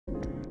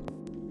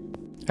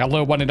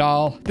Hello, one and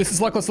all. This is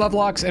Luckless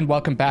LoveLocks, and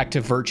welcome back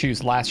to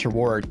Virtue's Last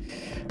Reward.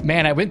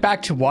 Man, I went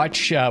back to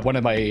watch one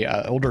of my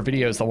older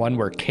videos, the one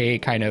where Kay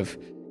kind of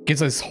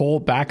gives us whole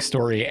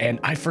backstory, and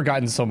I've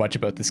forgotten so much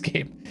about this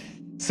game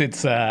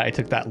since I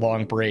took that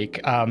long break.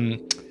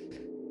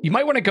 You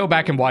might want to go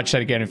back and watch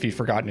that again if you've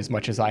forgotten as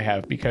much as I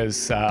have,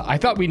 because I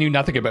thought we knew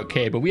nothing about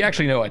Kay, but we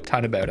actually know a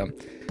ton about him.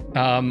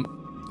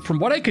 From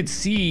what I could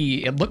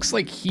see, it looks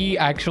like he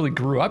actually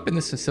grew up in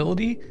this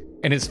facility,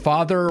 and his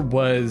father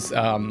was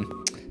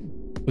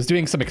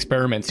doing some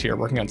experiments here,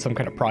 working on some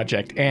kind of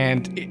project,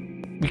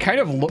 and we kind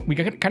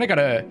of got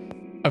a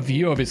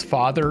view of his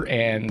father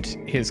and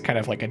his kind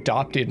of like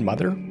adopted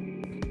mother,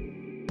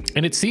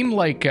 and it seemed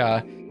like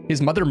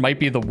his mother might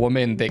be the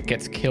woman that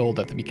gets killed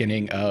at the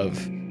beginning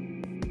of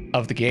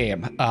the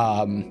game,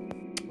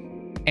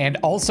 and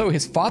also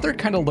his father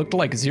kind of looked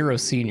like Zero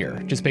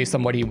Senior just based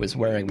on what he was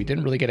wearing. We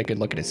didn't really get a good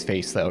look at his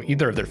face though,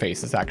 either of their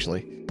faces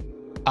actually.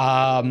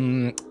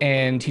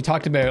 And he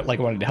talked about like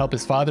wanting to help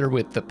his father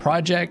with the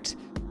project.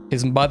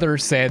 His mother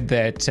said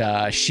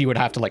that she would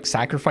have to like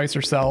sacrifice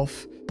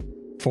herself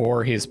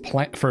for his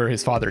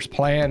father's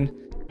plan.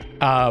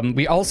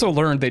 We also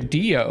learned that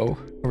Dio,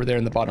 over there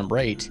in the bottom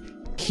right,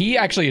 he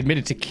actually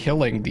admitted to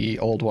killing the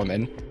old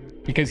woman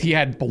because he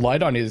had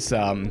blood on his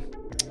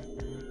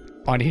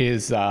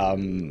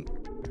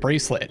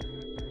bracelet,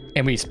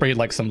 and we sprayed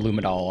like some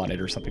luminol on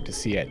it or something to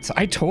see it. So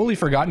I totally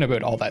forgotten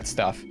about all that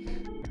stuff.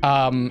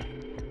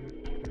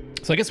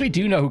 So I guess we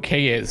do know who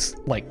Kay is,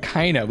 like,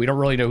 kinda. We don't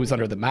really know who's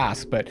under the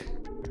mask, but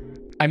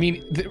I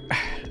mean,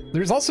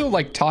 there's also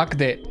like talk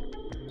that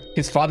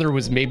his father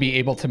was maybe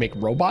able to make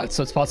robots,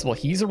 so it's possible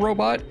he's a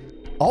robot.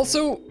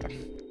 Also,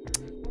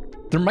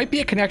 there might be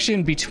a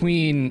connection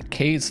between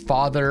Kay's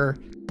father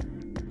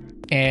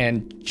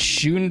and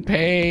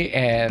Junpei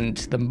and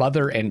the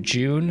mother and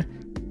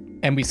June,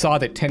 and we saw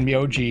that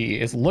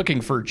Tenmyoji is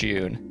looking for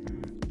June.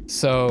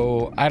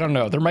 So I don't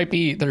know. There might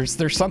be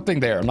there's something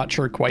there. I'm not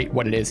sure quite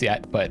what it is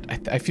yet, but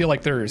I feel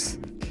like there's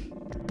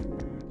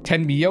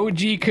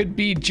Tenmyoji could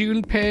be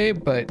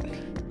Junpei, but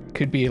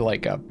could be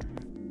like a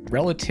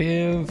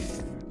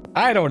relative.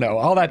 I don't know.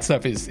 All that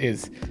stuff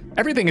is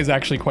everything is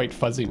actually quite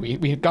fuzzy.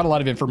 We've got a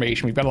lot of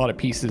information. We've got a lot of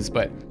pieces,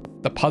 but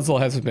the puzzle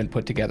hasn't been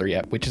put together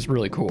yet, which is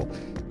really cool.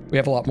 We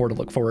have a lot more to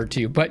look forward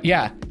to. But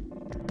yeah,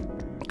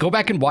 go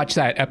back and watch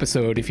that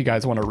episode if you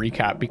guys want to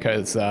recap,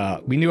 because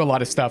we knew a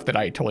lot of stuff that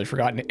I had totally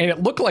forgotten. And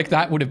it looked like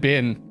that would have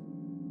been,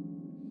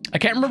 I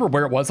can't remember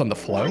where it was on the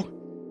flow.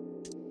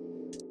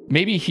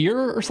 Maybe here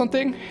or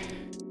something.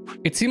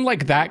 It seemed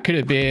like that could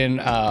have been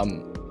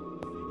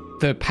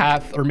the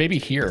path, or maybe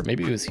here.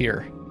 Maybe it was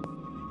here.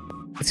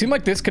 It seemed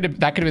like that could have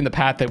been the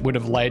path that would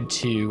have led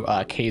to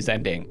Kay's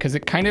ending, because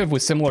it kind of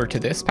was similar to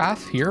this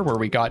path here where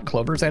we got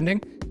Clover's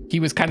ending. He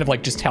was kind of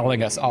like just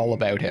telling us all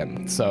about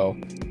him. So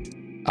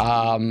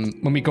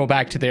when we go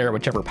back to there,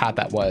 whichever path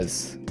that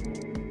was,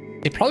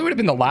 it probably would have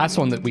been the last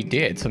one that we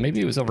did. So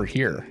maybe it was over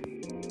here.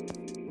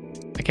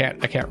 I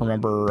can't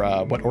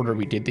remember what order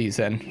we did these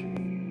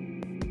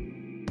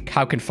in.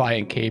 How can Phi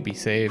and K be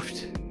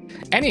saved?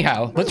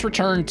 Anyhow, let's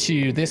return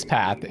to this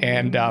path.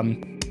 And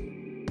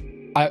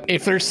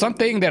if there's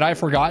something that I've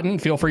forgotten,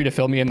 feel free to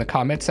fill me in the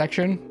comment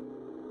section.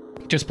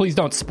 Just please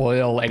don't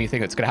spoil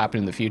anything that's going to happen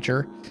in the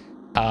future.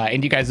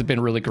 And you guys have been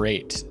really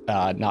great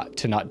not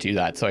to do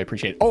that, so I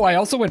appreciate it. Oh, I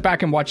also went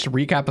back and watched a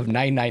recap of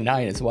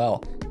 999 as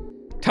well.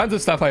 Tons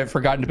of stuff I've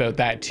forgotten about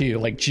that too.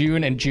 Like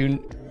June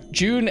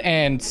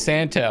and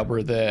Santa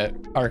were the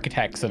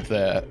architects of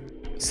the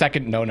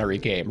second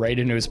Nonary game, right?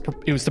 And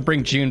it was to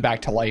bring June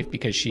back to life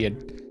because she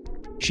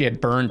had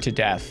burned to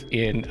death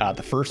in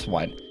the first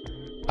one.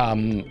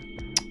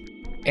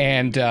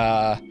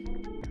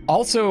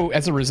 Also,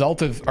 as a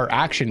result of our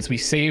actions, we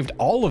saved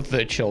all of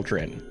the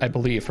children, I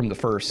believe, from the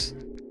first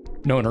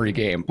Nonary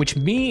game, which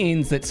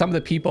means that some of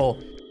the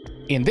people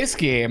in this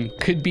game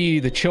could be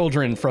the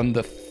children from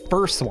the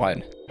first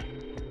one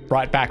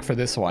brought back for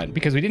this one,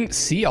 because we didn't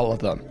see all of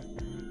them.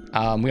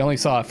 We only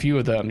saw a few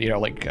of them, you know,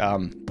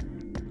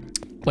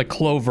 like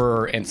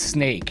Clover and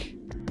Snake.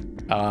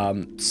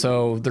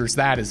 So there's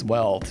that as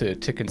well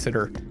to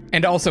consider.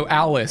 And also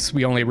Alice,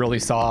 we only really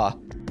saw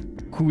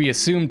who we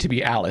assumed to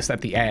be Alice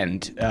at the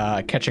end,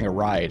 catching a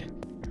ride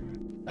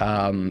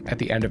at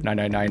the end of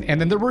 999.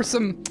 And then there were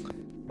some,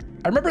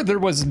 I remember there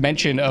was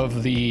mention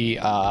of the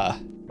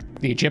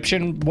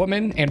Egyptian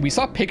woman, and we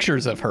saw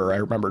pictures of her, I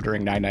remember,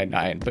 during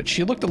 999, but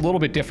she looked a little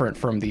bit different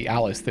from the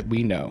Alice that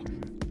we know.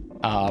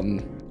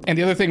 And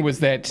the other thing was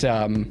that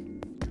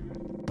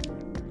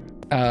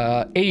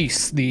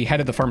Ace, the head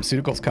of the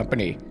pharmaceuticals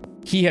company,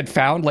 he had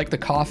found like the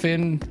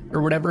coffin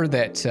or whatever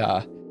that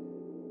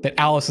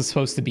Alice is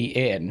supposed to be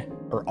in,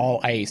 or all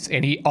ice,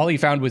 and all he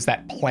found was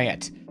that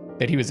plant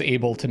that he was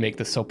able to make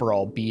the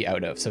Soprol B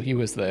out of. So he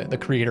was the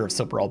creator of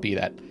Soprol B,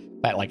 that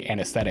like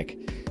anesthetic.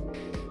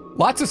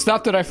 Lots of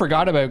stuff that I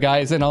forgot about,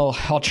 guys, and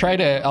I'll try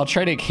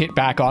to hit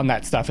back on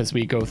that stuff as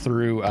we go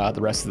through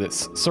the rest of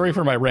this. Sorry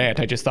for my rant.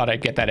 I just thought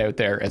I'd get that out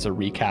there as a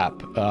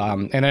recap.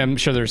 And I'm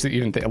sure there's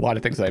even a lot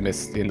of things I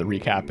missed in the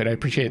recap, and I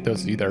appreciate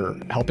those of you that are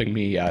helping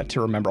me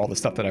to remember all the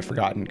stuff that I've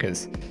forgotten,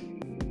 because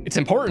it's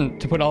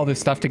important to put all this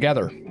stuff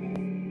together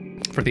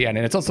for the end,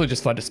 and it's also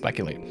just fun to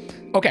speculate.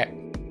 Okay,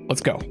 let's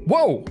go.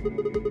 Whoa!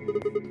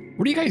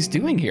 What are you guys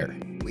doing here?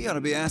 We ought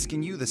to be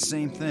asking you the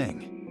same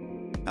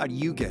thing. How'd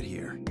you get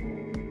here?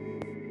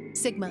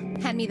 Sigma,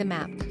 hand me the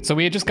map. So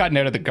we had just gotten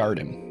out of the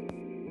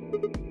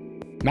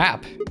garden.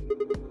 Map?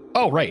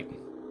 Oh, right.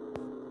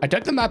 I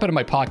dug the map out of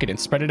my pocket and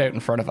spread it out in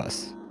front of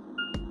us.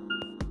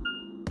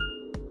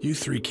 You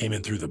three came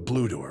in through the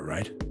blue door,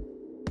 right?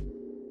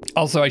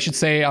 Also, I should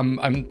say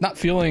I'm not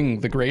feeling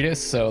the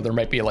greatest, so there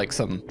might be like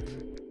some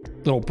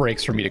little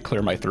breaks for me to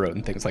clear my throat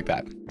and things like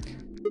that.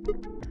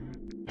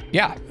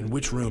 Yeah. And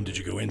which room did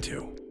you go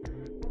into?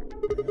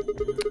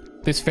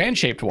 This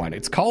fan-shaped one.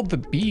 It's called the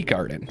B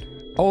garden.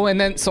 Oh,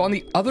 and then, so on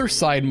the other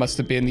side must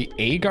have been the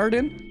A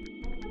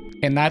garden.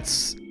 And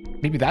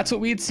maybe that's what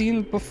we had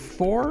seen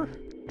before?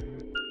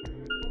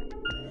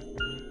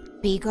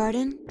 B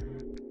garden?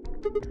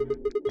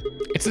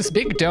 It's this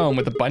big dome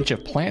with a bunch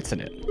of plants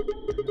in it.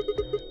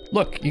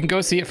 Look, you can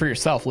go see it for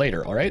yourself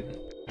later, all right?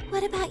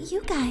 What about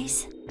you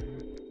guys?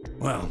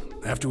 Well,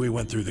 after we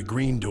went through the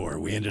green door,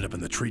 we ended up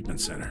in the treatment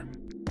center.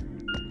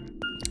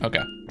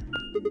 Okay.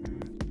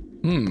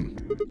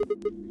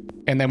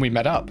 And then we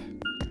met up.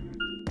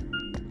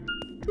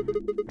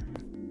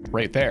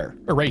 Right there,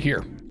 or right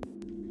here.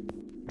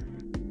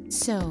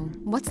 So,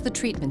 what's the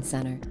treatment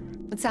center?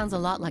 It sounds a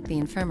lot like the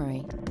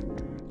infirmary.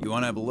 You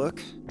want to have a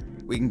look?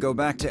 We can go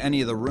back to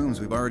any of the rooms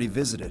we've already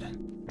visited.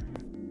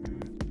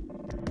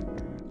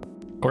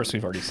 Of course,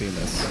 we've already seen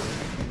this.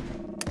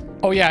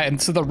 Oh yeah, and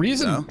so the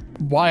reason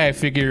why I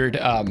figured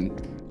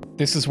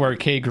this is where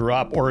Kay grew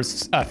up, or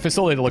a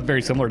facility that looked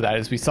very similar to that,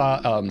 is we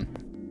saw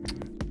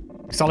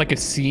like a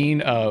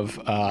scene of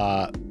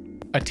a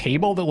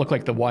table that looked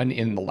like the one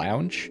in the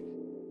lounge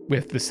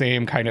with the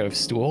same kind of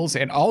stools.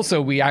 And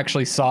also we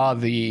actually saw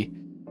the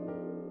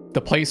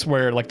place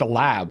where, like the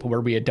lab where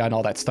we had done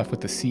all that stuff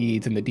with the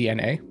seeds and the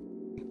DNA.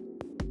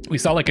 We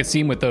saw like a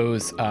scene with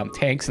those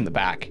tanks in the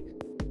back.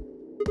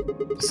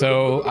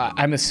 So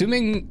I'm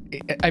assuming,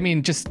 I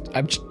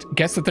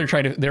guess that they're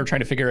trying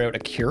to figure out a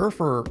cure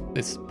for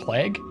this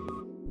plague.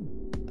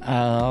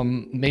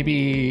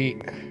 Maybe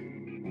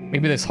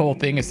this whole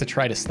thing is to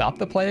try to stop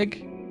the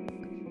plague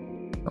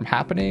from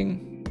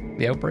happening,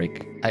 the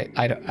outbreak.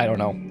 I don't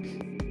know.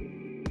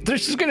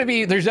 There's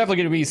definitely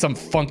gonna be some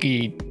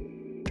funky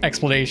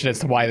explanation as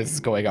to why this is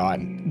going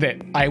on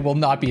that I will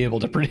not be able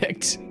to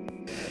predict.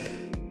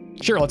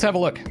 Sure, let's have a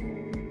look.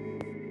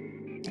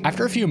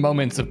 After a few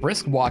moments of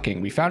brisk walking,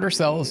 we found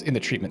ourselves in the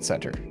treatment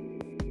center.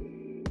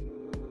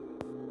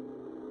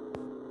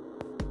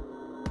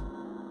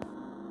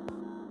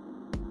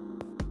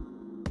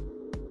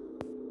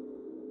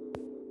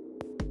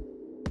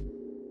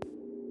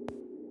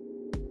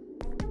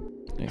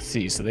 Let's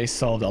see, so they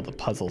solved all the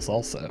puzzles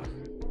also.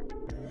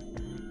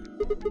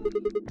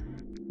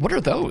 What are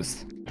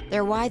those?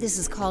 They're why this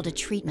is called a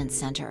treatment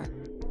center.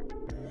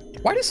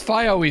 Why does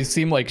Fi always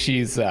seem like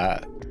she's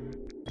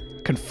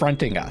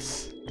confronting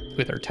us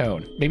with her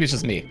tone? Maybe it's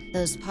just me.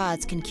 Those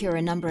pods can cure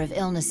a number of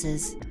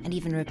illnesses and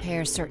even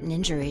repair certain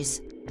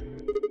injuries.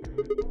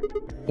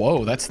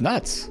 Whoa, that's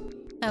nuts.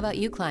 How about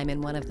you climb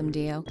in one of them,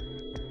 Dio?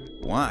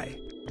 Why?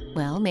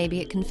 Well,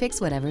 maybe it can fix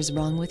whatever's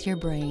wrong with your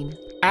brain.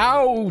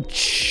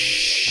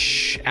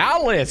 Ouch!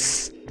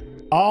 Alice!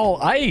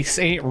 All ice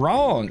ain't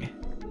wrong.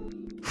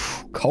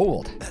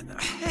 Cold.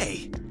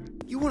 Hey,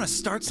 you want to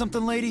start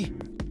something, lady?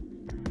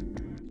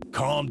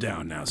 Calm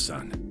down now,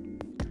 son.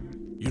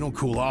 You don't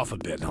cool off a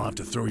bit, and I'll have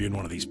to throw you in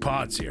one of these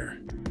pods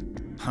here.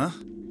 Huh?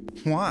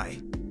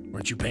 Why?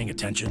 Weren't you paying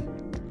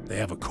attention? They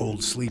have a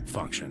cold sleep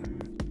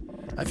function.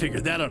 I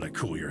figured that ought to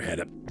cool your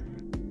head up.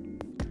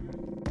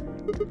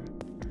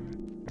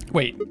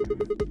 Wait,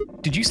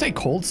 did you say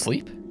cold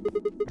sleep?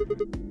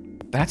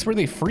 That's where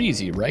they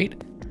freeze you, right?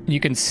 You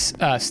can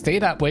stay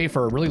that way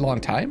for a really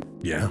long time?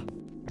 Yeah.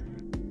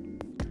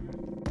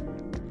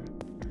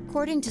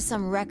 According to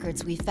some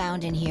records we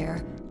found in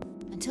here,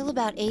 until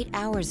about 8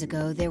 hours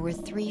ago, there were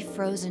 3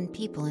 frozen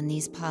people in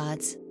these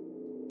pods.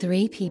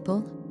 3 people?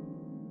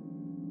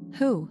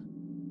 Who?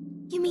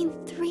 You mean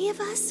 3 of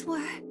us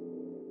were?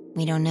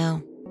 We don't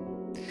know.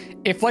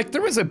 If like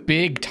there was a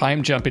big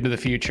time jump into the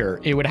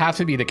future, it would have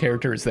to be the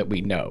characters that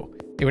we know.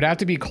 It would have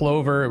to be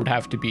Clover, it would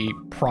have to be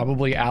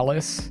probably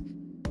Alice.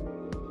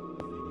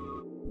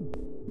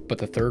 But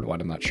the third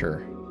one, I'm not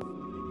sure.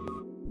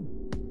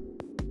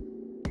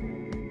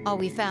 All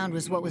we found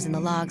was what was in the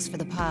logs for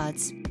the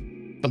pods.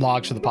 The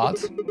logs for the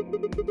pods?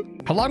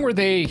 How long were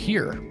they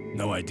here?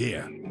 No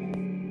idea.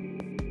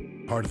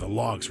 Part of the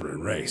logs were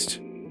erased.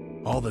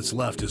 All that's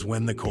left is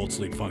when the cold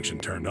sleep function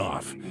turned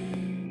off.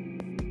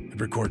 It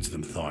records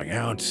them thawing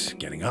out,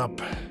 getting up.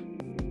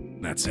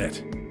 That's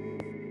it.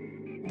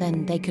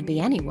 Then they could be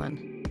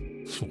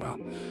anyone. Well,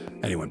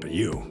 anyone but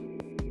you.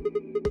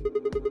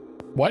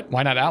 What?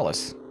 Why not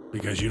Alice?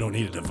 Because you don't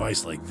need a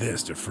device like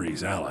this to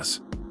freeze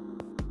Alice.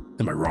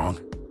 Am I wrong?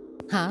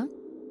 Huh?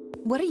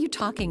 What are you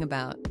talking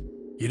about?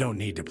 You don't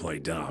need to play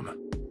dumb.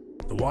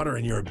 The water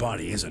in your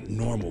body isn't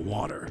normal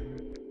water.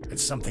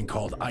 It's something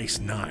called Ice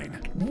 9.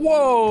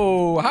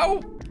 Whoa! How?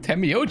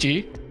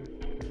 Temioji?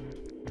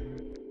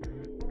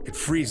 It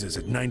freezes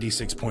at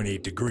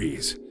 96.8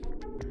 degrees.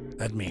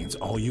 That means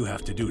all you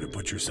have to do to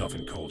put yourself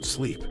in cold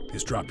sleep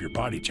is drop your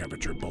body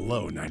temperature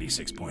below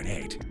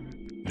 96.8.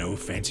 No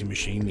fancy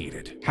machine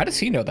needed. How does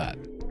he know that?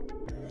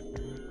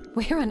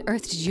 Where on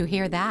earth did you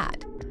hear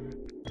that?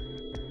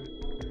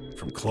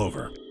 From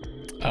Clover.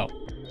 Oh.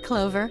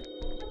 Clover?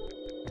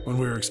 When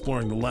we were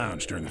exploring the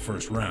lounge during the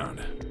first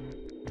round.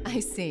 I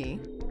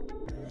see.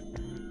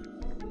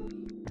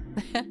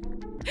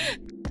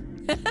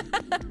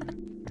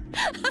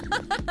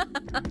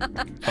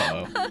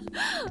 Uh-oh.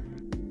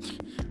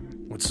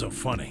 What's so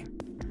funny?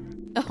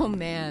 Oh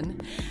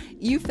man,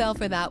 you fell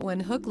for that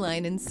one hook,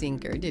 line, and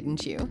sinker,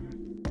 didn't you?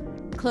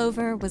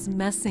 Clover was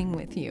messing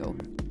with you.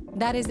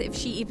 That is, if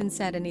she even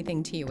said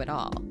anything to you at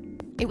all.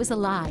 It was a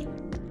lie.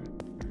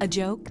 A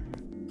joke?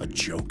 A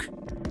joke?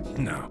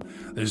 No,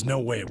 there's no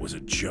way it was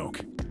a joke.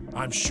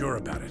 I'm sure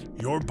about it.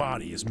 Your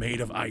body is made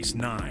of Ice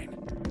 9.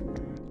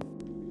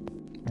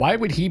 Why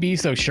would he be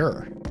so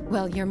sure?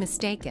 Well, you're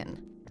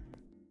mistaken.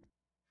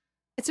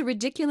 It's a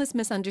ridiculous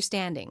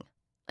misunderstanding.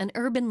 An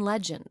urban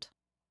legend.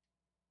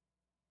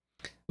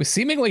 With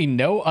seemingly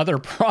no other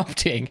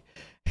prompting.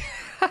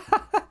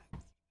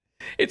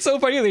 It's so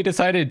funny they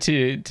decided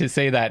to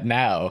say that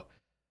now.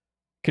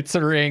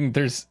 Considering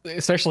there's,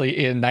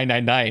 especially in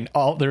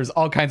 999, there's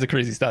all kinds of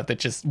crazy stuff that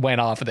just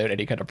went off without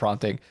any kind of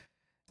prompting.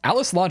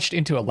 Alice launched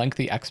into a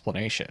lengthy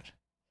explanation.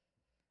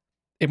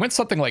 It went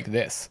something like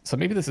this. So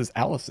maybe this is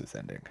Alice's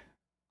ending.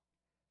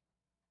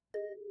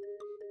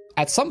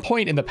 At some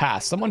point in the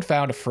past, someone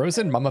found a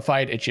frozen,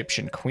 mummified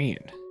Egyptian queen.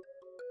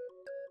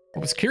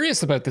 What was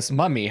curious about this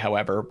mummy,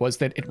 however, was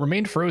that it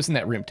remained frozen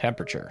at room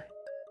temperature.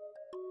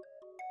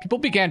 People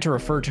began to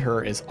refer to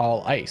her as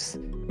All Ice,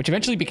 which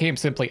eventually became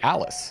simply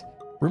Alice.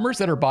 Rumors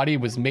that her body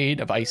was made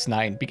of Ice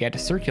 9 began to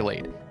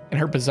circulate, and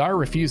her bizarre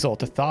refusal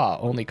to thaw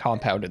only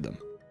compounded them.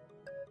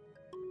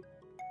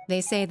 They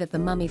say that the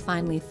mummy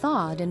finally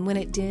thawed, and when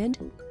it did,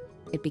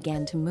 it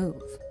began to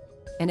move.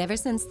 And ever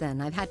since then,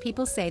 I've had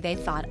people say they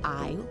thought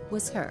I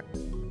was her.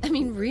 I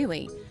mean,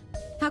 really,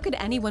 how could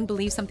anyone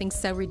believe something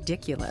so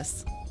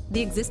ridiculous?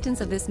 The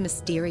existence of this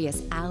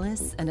mysterious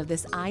Alice and of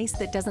this ice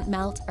that doesn't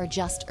melt are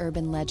just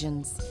urban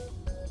legends.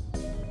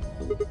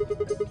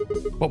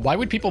 But why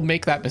would people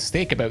make that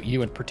mistake about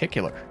you in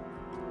particular?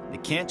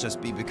 It can't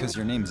just be because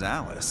your name's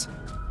Alice.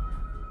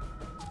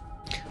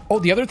 Oh,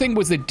 the other thing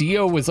was that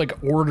Dio was like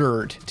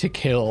ordered to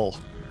kill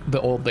the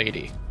old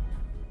lady.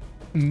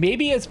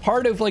 Maybe as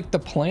part of like the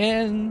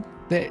plan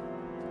that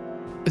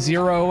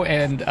Zero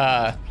and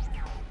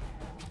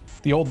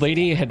the old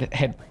lady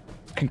had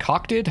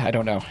concocted. I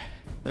don't know.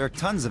 There are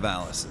tons of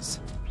Alices.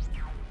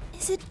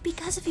 Is it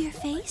because of your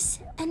face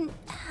and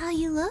how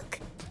you look?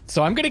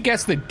 So I'm gonna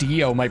guess that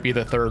Dio might be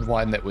the third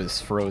one that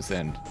was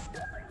frozen.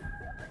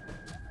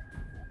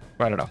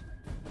 I don't know.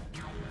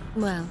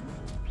 Well,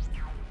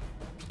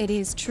 it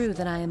is true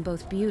that I am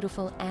both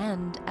beautiful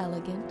and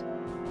elegant.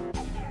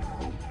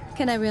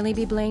 Can I really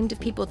be blamed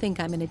if people think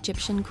I'm an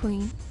Egyptian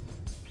queen?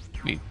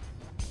 We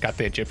got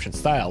the Egyptian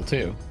style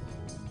too.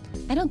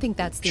 I don't think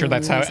that's the Sure, only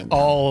that's how reason.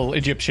 all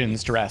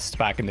Egyptians dressed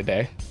back in the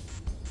day.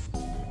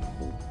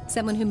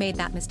 Someone who made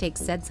that mistake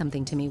said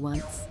something to me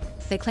once.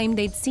 They claimed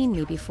they'd seen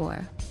me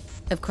before.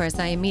 Of course,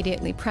 I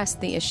immediately pressed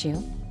the issue.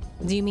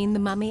 Do you mean the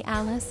mummy,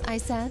 Alice? I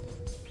said.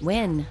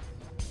 When?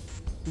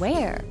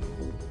 Where?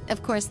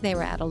 Of course, they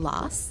were at a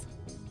loss.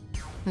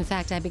 In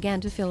fact, I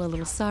began to feel a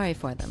little sorry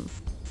for them.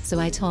 So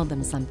I told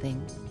them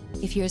something.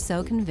 If you're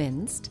so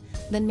convinced,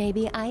 then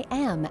maybe I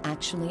am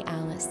actually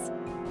Alice.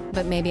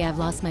 But maybe I've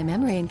lost my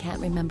memory and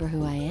can't remember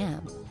who I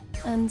am.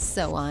 And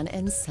so on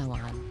and so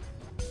on.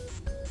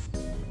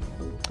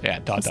 Yeah,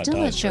 I'm still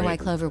not sure why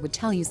Clover would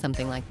tell you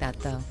something like that,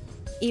 though.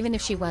 Even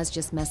if she was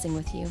just messing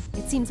with you,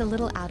 it seems a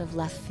little out of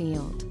left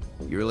field.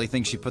 You really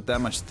think she put that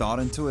much thought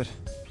into it?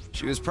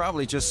 She was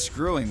probably just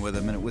screwing with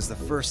him, and it was the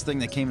first thing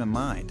that came to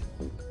mind.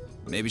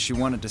 Maybe she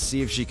wanted to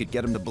see if she could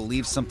get him to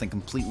believe something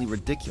completely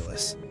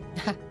ridiculous.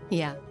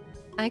 Yeah,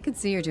 I could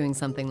see her doing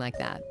something like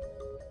that.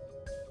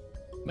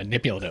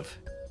 Manipulative.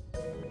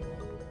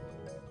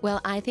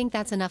 Well, I think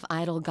that's enough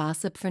idle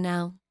gossip for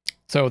now.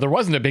 So there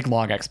wasn't a big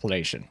long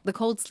explanation. The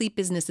cold sleep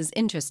business is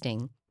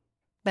interesting,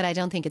 but I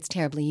don't think it's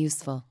terribly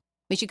useful.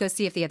 We should go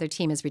see if the other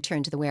team has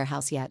returned to the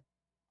warehouse yet.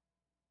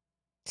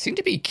 Seemed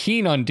to be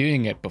keen on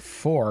doing it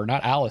before,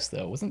 not Alice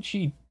though. Wasn't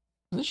she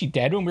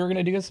dead when we were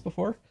going to do this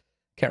before?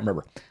 Can't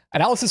remember.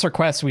 At Alice's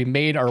request, we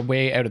made our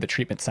way out of the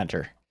treatment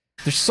center.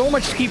 There's so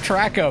much to keep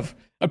track of.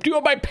 I'm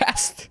doing my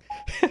best.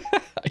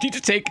 I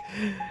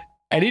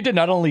need to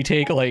not only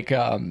take like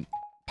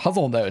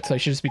puzzle notes, I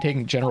should just be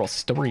taking general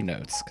story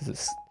notes because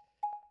it's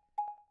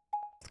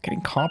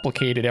getting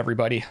complicated,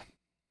 everybody.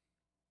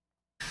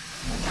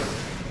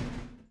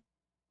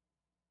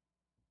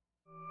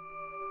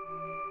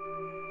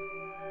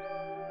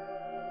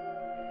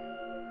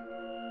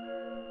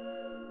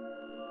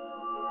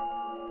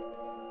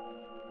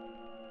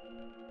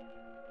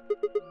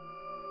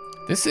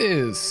 This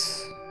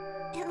is...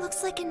 It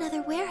looks like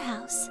another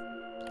warehouse.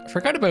 I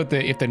forgot about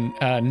if the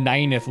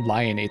ninth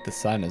lion ate the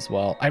sun as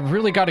well. I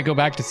really got to go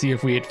back to see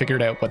if we had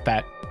figured out what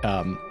that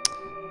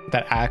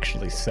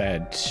actually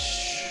said.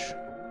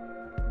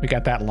 We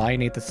got that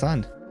lion ate the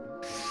sun.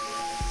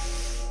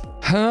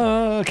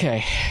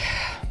 Okay.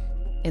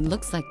 It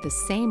looks like the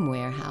same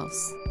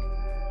warehouse.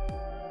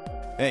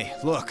 Hey,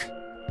 look.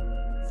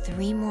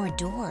 3 more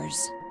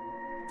doors.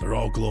 They're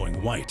all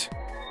glowing white.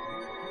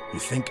 You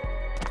think?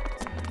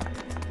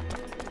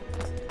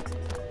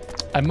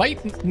 I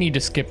might need to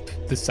skip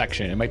this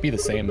section. It might be the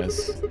same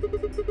as...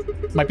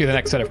 Might be the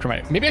next set of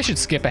chromatic. Maybe I should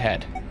skip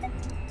ahead.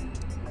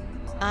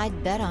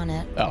 I'd bet on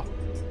it. Oh.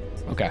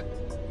 Okay.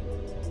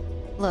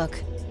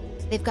 Look,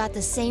 they've got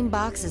the same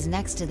boxes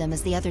next to them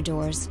as the other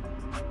doors.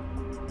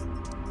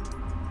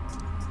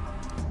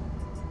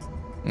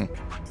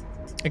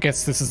 I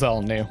guess this is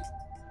all new.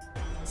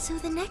 So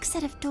the next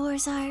set of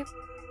doors are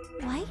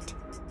white?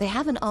 They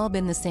haven't all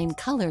been the same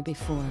color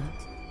before.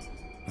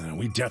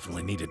 We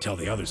definitely need to tell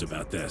the others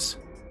about this.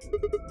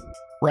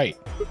 Right.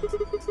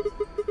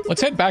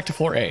 Let's head back to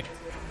floor 8.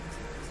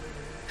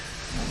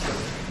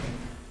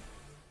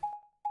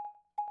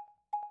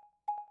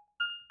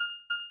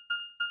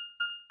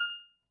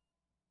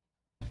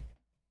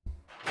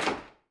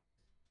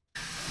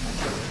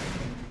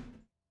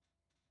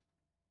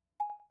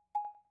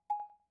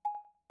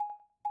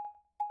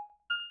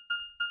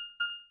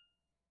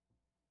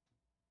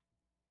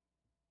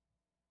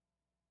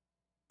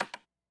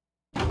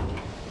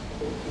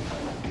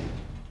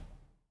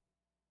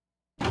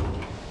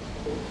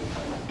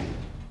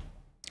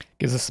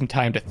 Gives us some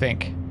time to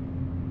think.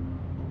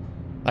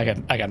 I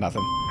got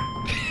nothing.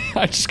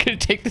 I'm just gonna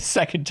take this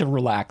second to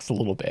relax a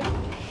little bit.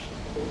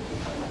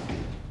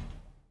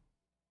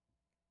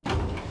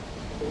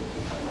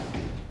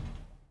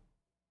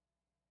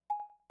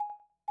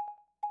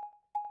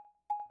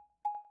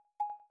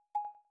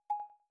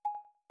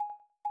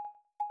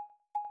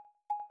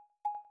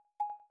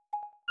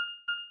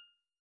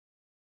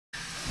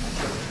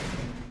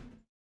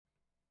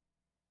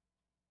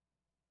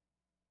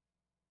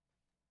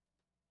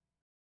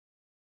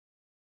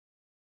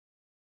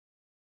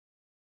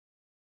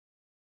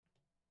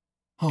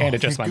 Oh, And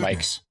adjust thank my mic.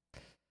 goodness.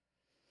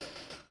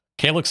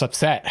 Kay looks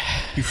upset.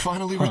 You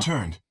finally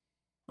returned.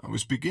 I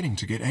was beginning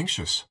to get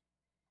anxious.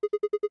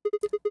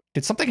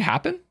 Did something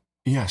happen?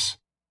 Yes.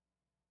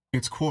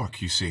 It's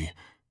Quark, you see.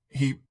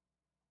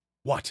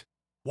 What?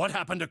 What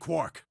happened to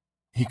Quark?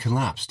 He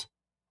collapsed.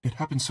 It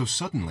happened so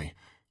suddenly.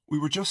 We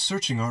were just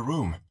searching our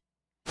room.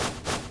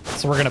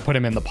 So we're gonna put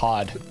him in the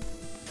pod.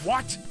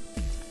 What?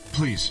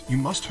 Please, you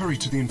must hurry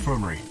to the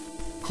infirmary.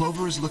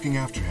 Clover is looking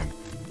after him,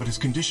 but his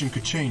condition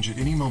could change at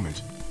any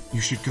moment. You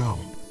should go.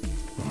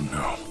 Oh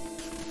no.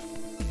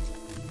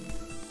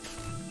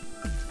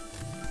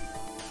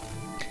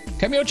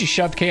 Temioji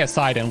shoved Kay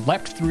aside and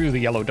leapt through the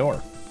yellow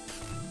door.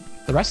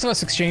 The rest of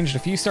us exchanged a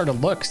few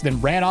startled looks, then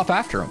ran off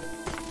after him.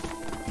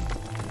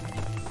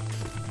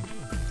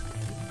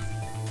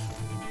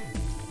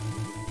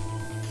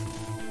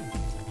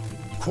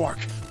 Quark,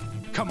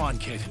 come on,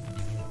 kid.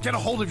 Get a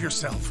hold of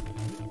yourself.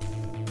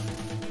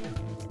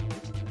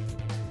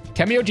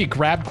 Temioji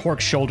grabbed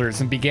Quark's shoulders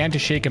and began to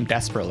shake him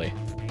desperately.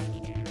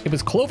 It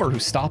was Clover who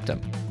stopped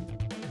him.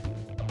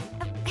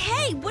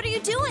 Hey, what are you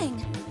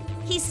doing?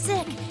 He's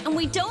sick, and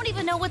we don't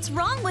even know what's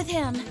wrong with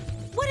him.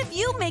 What if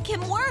you make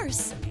him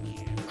worse?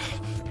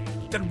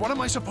 Then what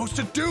am I supposed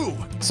to do?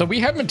 So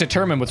we haven't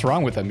determined what's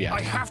wrong with him yet.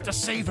 I have to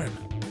save him.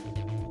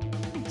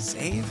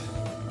 Save?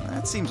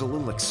 That seems a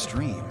little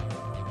extreme.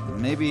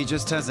 Maybe he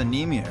just has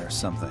anemia or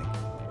something.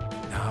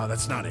 No,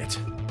 that's not it.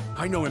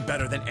 I know him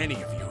better than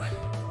any of you.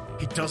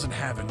 He doesn't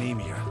have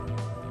anemia.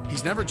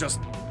 He's never just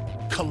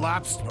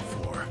collapsed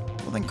before.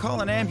 Well, then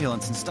call an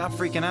ambulance and stop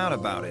freaking out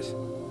about it.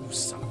 You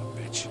son of a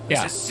bitch.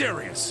 Yeah. This is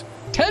serious.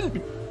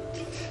 10!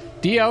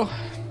 Dio,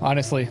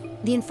 honestly.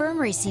 The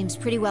infirmary seems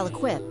pretty well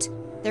equipped.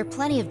 There are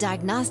plenty of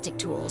diagnostic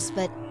tools,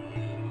 but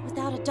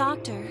Without a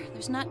doctor,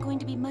 there's not going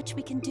to be much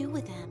we can do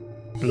with him.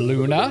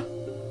 Luna?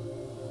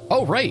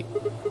 Oh, right.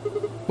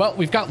 Well,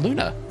 we've got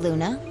Luna.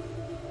 Luna?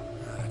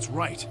 That's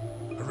right.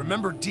 I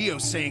remember Dio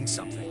saying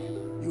something.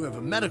 You have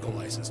a medical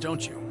license,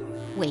 don't you?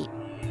 Wait,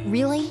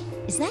 really?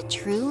 Is that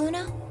true,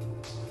 Luna?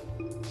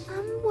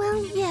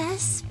 Well,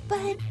 yes,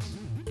 but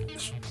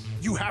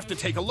You have to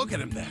take a look at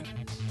him then.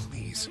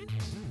 Please.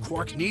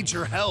 Quark needs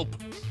your help.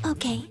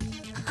 okay.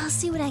 I'll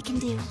see what I can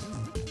do.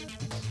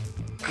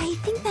 I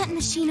think that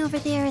machine over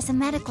there is a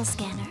medical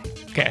scanner.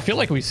 Okay, I feel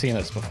like we've seen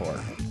this before.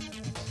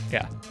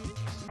 Yeah.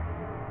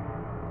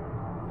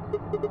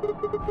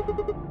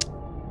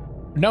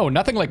 No,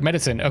 nothing like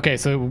medicine. Okay,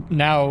 so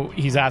now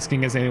he's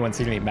asking, has anyone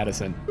seen any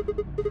medicine?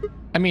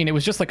 I mean, it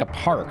was just like a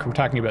park. We're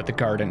talking about the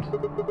garden.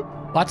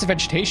 Lots of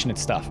vegetation and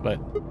stuff, but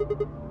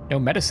no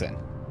medicine.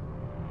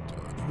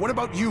 What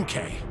about you,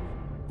 Kay?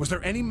 Was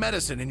there any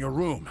medicine in your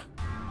room?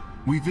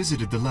 We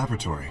visited the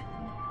laboratory.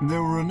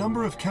 There were a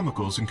number of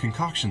chemicals and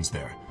concoctions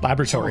there.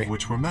 Laboratory. Some of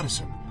which were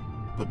medicine.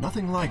 But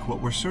nothing like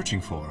what we're searching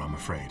for, I'm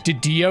afraid.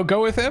 Did Dio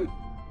go with him?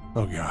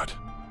 Oh God.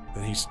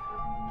 Then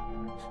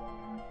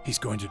he's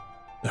going to...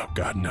 Oh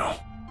God, no.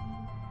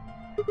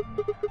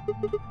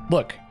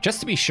 Look, just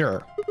to be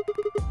sure,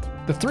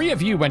 the three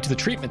of you went to the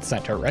treatment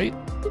center, right?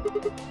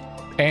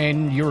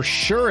 And you're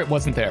sure it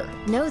wasn't there?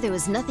 No, there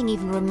was nothing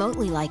even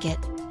remotely like it.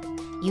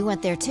 You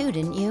went there too,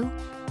 didn't you?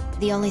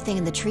 The only thing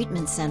in the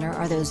treatment center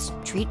are those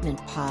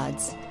treatment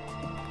pods.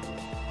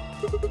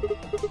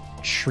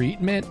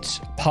 Treatment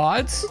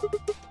pods?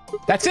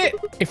 That's it!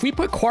 If we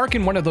put Quark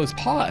in one of those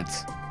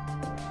pods...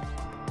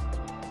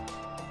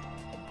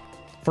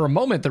 For a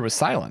moment, there was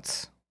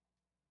silence.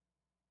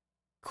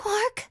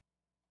 Quark?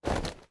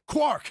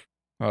 Quark!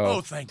 Oh.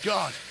 Oh, thank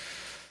God.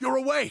 You're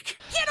awake!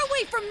 Get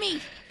away from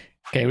me!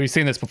 Okay, we've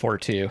seen this before,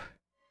 too.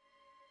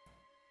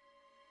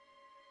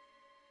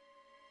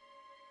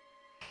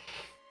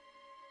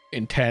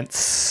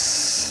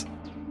 Intense.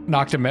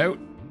 Knocked him out.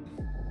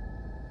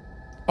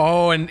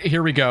 Oh, and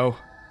here we go.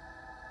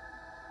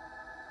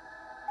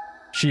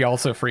 She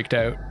also freaked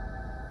out,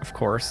 of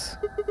course.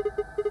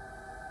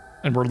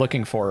 And we're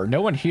looking for her.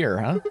 No one here,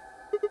 huh?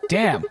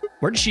 Damn,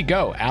 where did she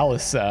go?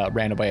 Alice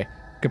ran away.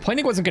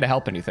 Complaining wasn't going to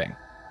help anything.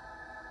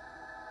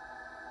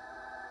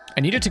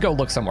 I needed to go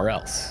look somewhere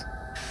else.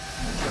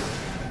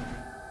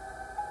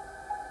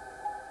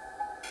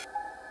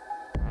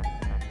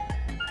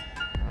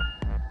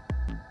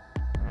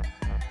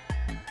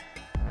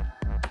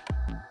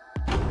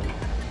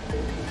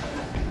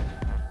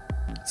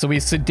 So we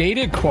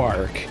sedated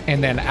Quark,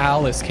 and then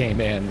Alice came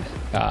in,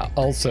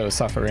 also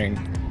suffering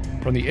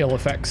from the ill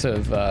effects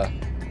of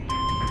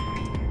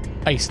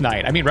Ice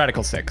 9. I mean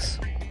Radical 6.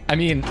 I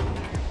mean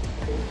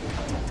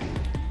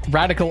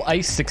Radical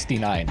Ice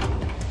 69.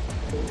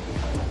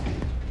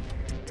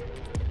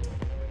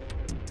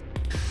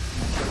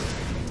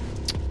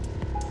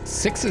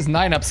 Six is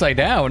 9 upside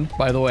down,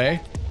 by the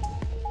way.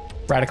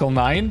 Radical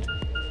 9.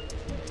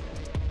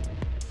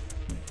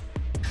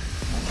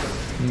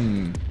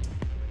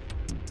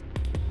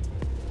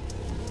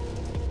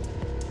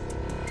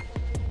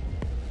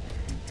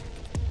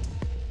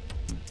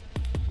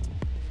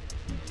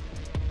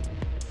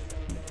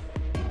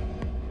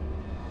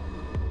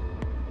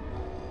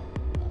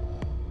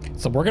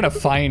 So we're gonna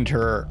find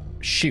her.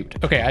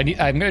 Shoot. Okay,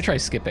 I'm gonna try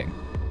skipping.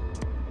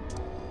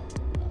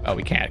 Oh,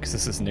 we can't because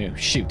this is new.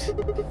 Shoot.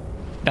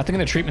 Nothing in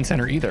the treatment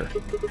center either.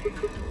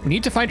 We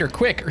need to find her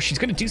quick or she's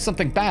gonna do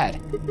something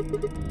bad.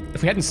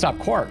 If we hadn't stopped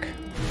Quark.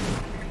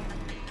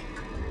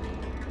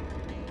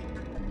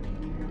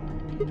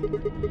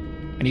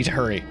 I need to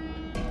hurry.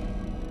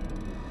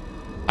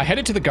 I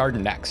headed to the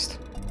garden next.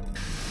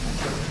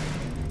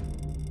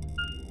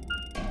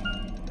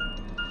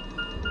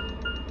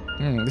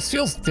 This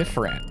feels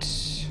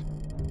different.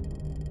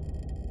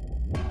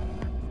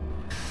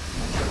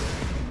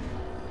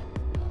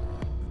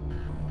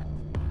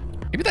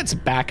 Maybe that's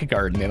back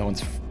garden, the other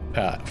one's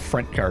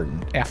front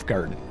garden, F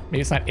garden.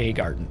 Maybe it's not A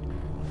garden.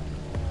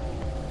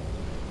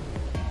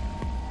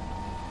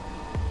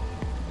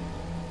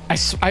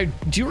 I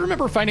do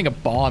remember finding a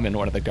bomb in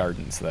one of the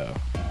gardens, though.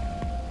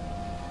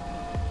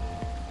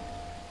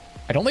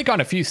 I'd only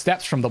gone a few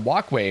steps from the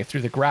walkway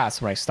through the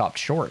grass when I stopped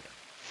short.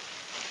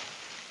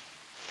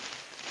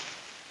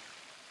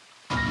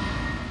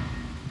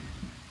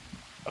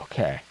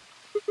 Okay.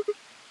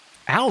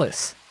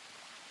 Alice!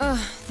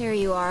 Oh, there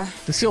you are.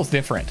 This feels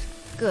different.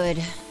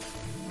 Good.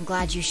 I'm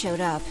glad you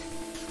showed up.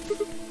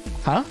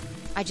 Huh?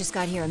 I just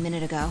got here a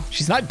minute ago.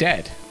 She's not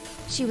dead.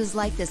 She was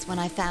like this when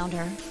I found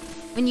her.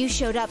 When you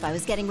showed up, I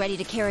was getting ready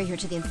to carry her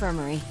to the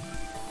infirmary.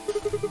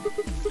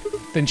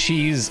 Then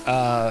she's,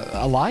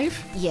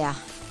 alive? Yeah.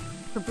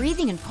 Her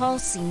breathing and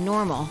pulse seem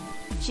normal.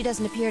 She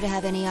doesn't appear to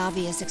have any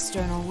obvious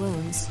external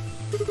wounds.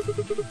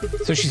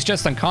 So she's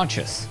just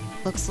unconscious.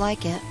 Looks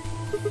like it.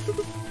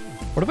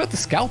 What about the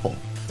scalpel?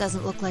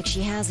 Doesn't look like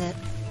she has it.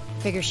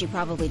 Figure she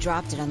probably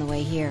dropped it on the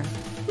way here.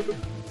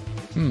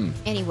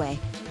 Anyway,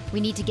 we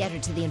need to get her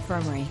to the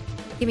infirmary.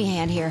 Give me a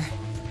hand here.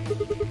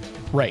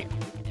 Right.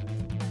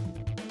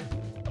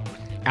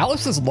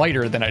 Alice is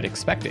lighter than I'd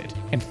expected,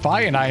 and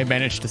Fi and I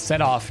managed to set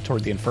off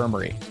toward the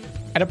infirmary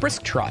at a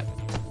brisk trot.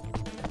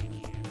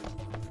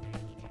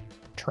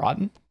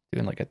 Trotting?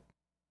 Doing like a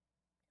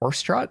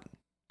horse trot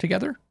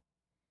together?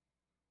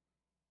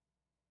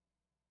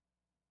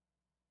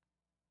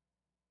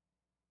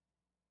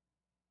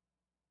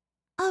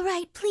 All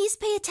right, please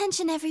pay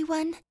attention,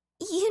 everyone.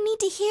 You need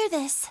to hear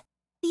this.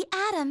 The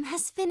Atom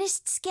has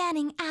finished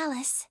scanning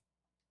Alice.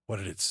 What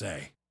did it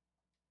say?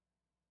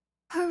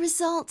 Her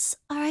results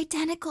are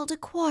identical to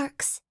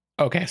Quark's.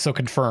 Okay, so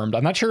confirmed.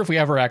 I'm not sure if we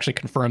ever actually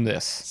confirmed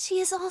this. She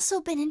has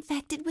also been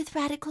infected with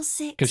Radical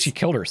 6. Because she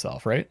killed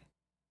herself, right?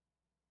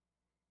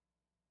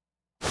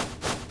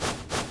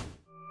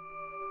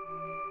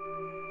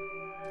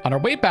 On our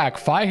way back,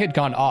 Fi had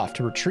gone off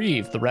to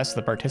retrieve the rest of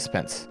the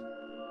participants.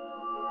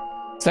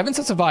 Seven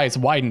sets of eyes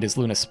widened as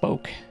Luna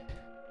spoke.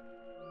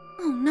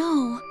 Oh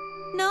no.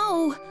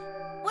 No!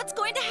 What's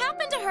going to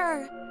happen to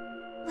her?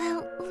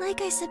 Well,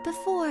 like I said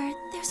before,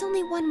 there's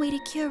only one way to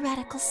cure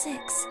Radical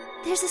 6.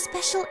 There's a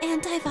special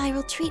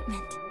antiviral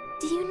treatment.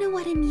 Do you know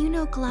what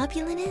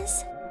immunoglobulin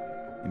is?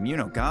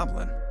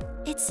 Immunoglobulin?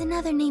 It's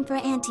another name for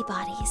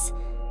antibodies.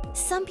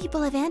 Some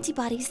people have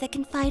antibodies that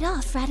can fight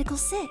off Radical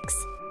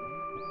 6.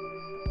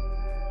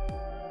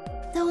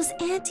 Those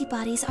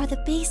antibodies are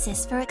the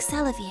basis for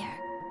Excelavir.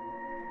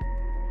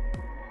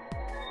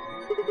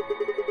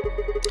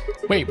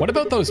 Wait, what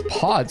about those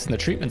pods in the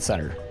treatment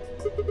center?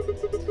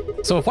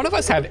 So if one of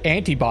us have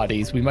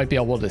antibodies, we might be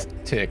able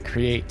to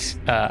create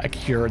a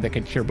cure that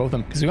can cure both of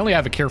them, because we only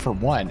have a cure for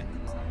one.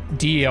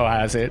 Dio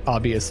has it,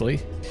 obviously.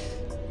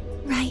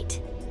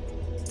 Right.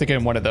 Stick it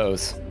in one of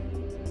those.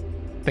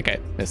 I think I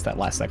missed that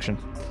last section.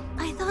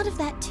 I thought of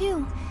that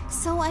too,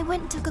 so I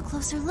went and took a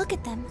closer look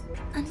at them.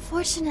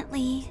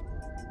 Unfortunately...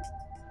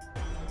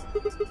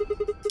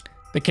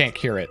 They can't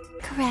cure it.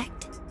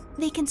 Correct.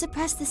 They can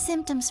suppress the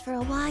symptoms for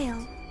a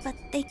while, but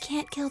they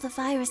can't kill the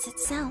virus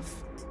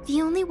itself.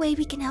 The only way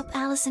we can help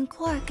Alice and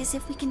Quark is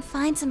if we can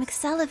find some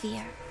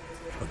Excelavir.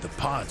 But the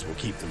pods will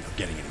keep them from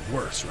getting any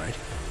worse, right?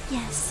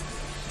 Yes.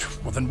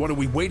 Well, then what are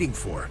we waiting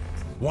for?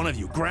 One of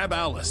you, grab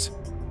Alice.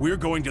 We're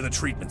going to the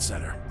treatment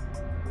center.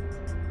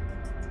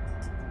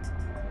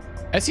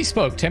 As he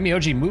spoke,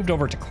 Temioji moved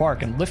over to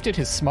Quark and lifted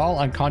his small,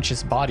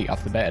 unconscious body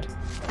off the bed.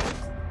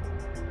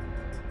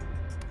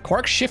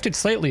 Quark shifted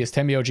slightly as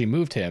Temioji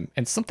moved him,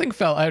 and something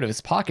fell out of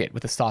his pocket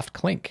with a soft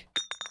clink.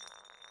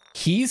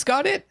 He's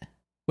got it?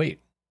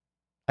 Wait.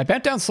 I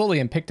bent down slowly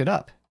and picked it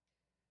up.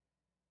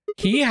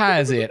 He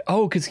has it.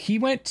 Oh, because he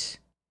ended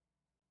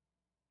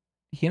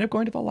up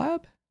going to the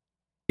lab?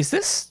 Is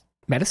this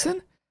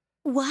medicine?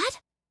 What?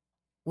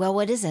 Well,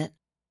 what is it?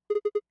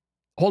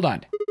 Hold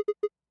on.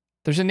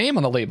 There's a name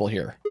on the label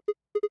here.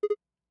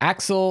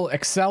 Axel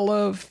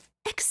Excelavir.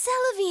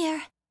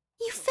 Excelavir!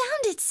 You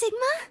found it,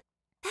 Sigma!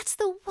 That's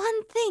the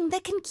one thing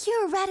that can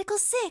cure Radical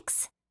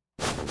 6.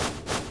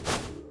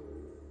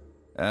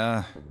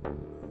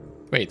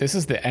 Wait, this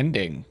is the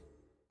ending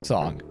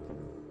song.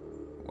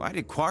 Why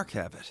did Quark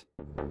have it?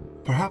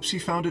 Perhaps he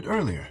found it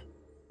earlier.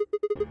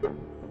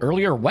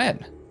 Earlier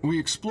when? We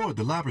explored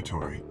the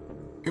laboratory.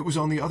 It was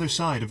on the other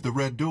side of the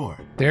red door.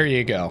 There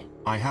you go.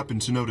 I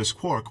happened to notice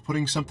Quark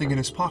putting something in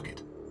his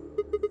pocket.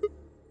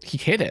 He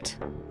hid it.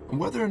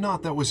 Whether or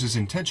not that was his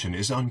intention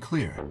is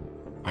unclear.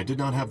 I did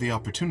not have the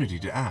opportunity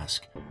to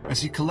ask,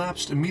 as he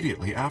collapsed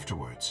immediately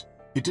afterwards.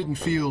 It didn't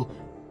feel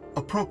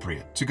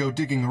appropriate to go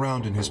digging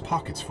around in his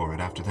pockets for it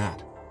after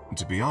that. And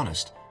to be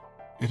honest,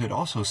 it had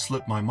also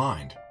slipped my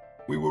mind.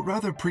 We were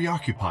rather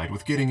preoccupied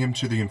with getting him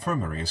to the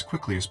infirmary as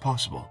quickly as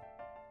possible.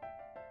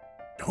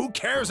 Who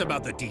cares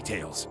about the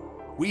details?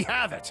 We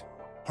have it.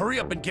 Hurry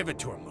up and give it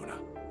to him, Luna.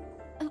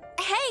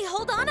 Hey,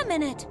 hold on a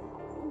minute.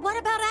 What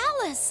about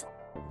Alice?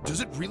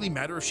 Does it really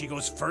matter if she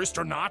goes first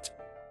or not?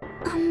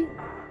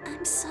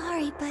 I'm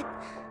sorry, but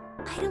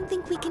I don't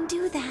think we can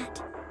do that.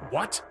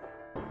 What?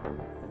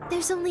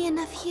 There's only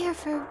enough here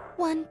for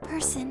one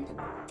person.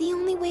 The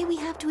only way we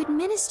have to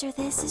administer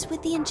this is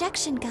with the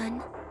injection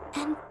gun.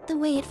 And the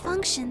way it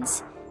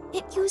functions,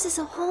 it uses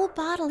a whole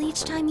bottle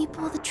each time you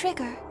pull the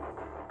trigger.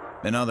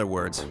 In other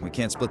words, we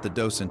can't split the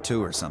dose in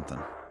two or something.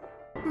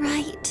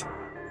 Right.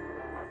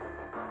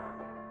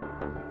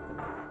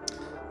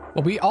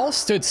 Well, we all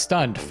stood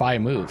stunned. Phi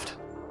moved.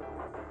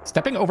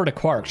 Stepping over to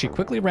Quark, she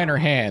quickly ran her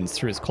hands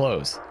through his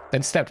clothes,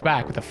 then stepped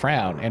back with a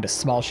frown and a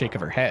small shake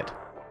of her head.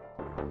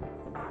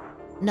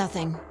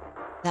 Nothing.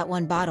 That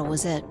one bottle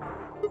was it.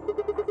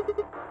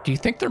 Do you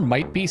think there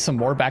might be some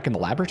more back in the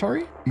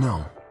laboratory?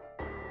 No.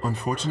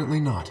 Unfortunately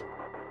not.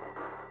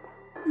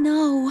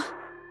 No.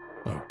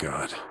 Oh,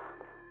 God.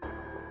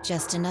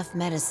 Just enough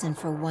medicine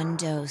for one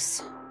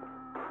dose.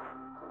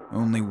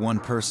 Only one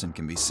person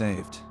can be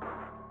saved.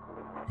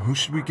 Who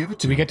should we give it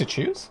to? Do we get to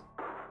choose?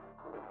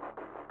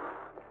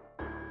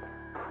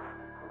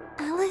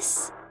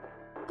 Alice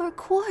or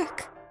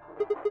Quark?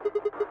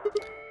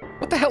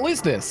 What the hell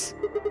is this?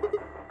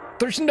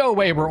 There's no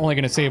way we're only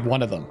going to save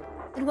one of them.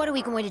 Then what are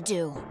we going to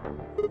do?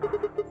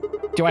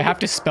 Do I have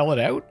to spell it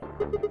out?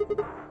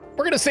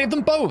 We're going to save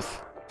them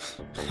both.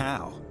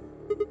 How?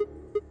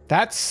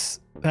 That's,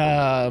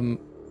 I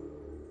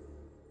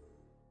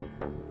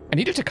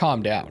needed to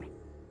calm down.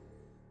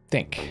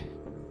 Think.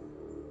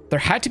 There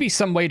had to be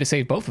some way to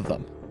save both of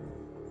them.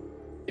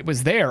 It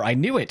was there. I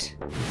knew it.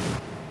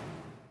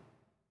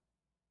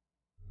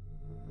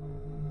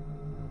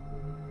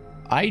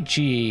 IG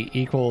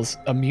equals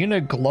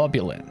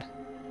immunoglobulin.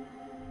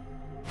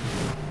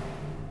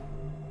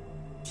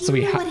 Do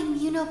you know what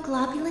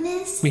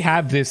immunoglobulin is? We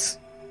have this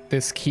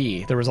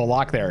key. There was a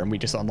lock there, and we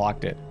just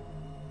unlocked it.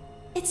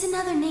 It's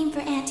another name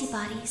for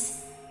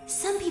antibodies.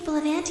 Some people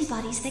have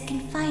antibodies that can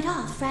fight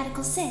off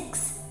Radical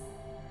 6.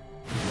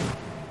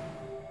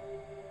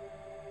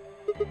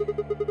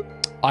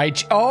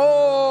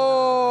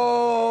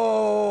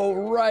 Oh,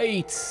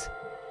 right.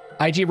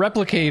 IG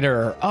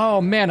replicator.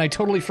 Oh, man, I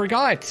totally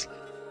forgot.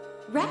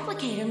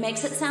 Replicator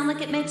makes it sound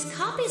like it makes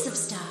copies of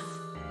stuff.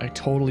 I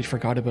totally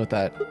forgot about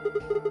that.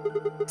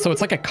 So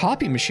it's like a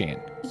copy machine.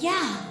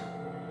 Yeah.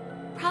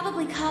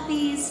 Probably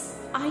copies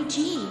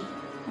IG,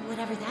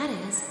 whatever that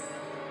is.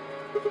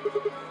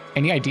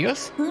 Any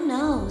ideas? Who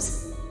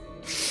knows?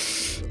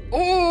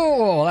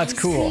 Oh, that's Ice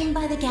cool. cream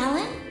by the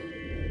gallon?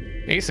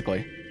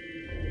 Basically.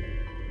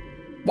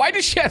 Why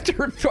did they have to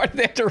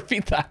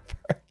repeat that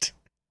part?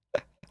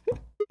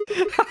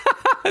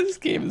 This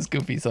game is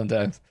goofy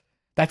sometimes.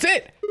 That's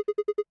it.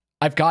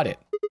 I've got it.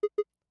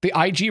 The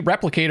IG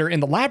replicator in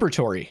the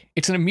laboratory.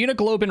 It's an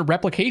immunoglobulin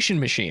replication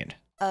machine.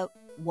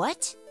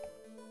 What?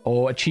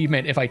 Oh,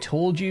 achievement. If I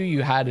told you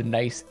you had a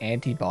nice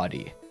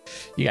antibody.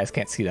 You guys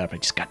can't see that, but I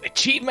just got an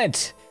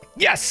achievement.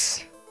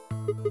 Yes!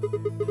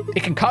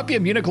 It can copy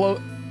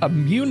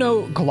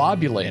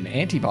immunoglobulin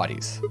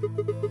antibodies.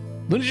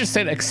 Luna just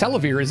said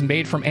Accelavir is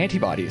made from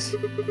antibodies.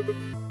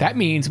 That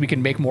means we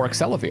can make more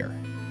Accelavir.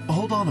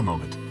 Hold on a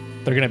moment.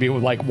 They're going to be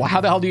like, well, how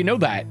the hell do you know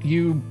that?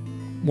 You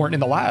weren't in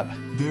the lab.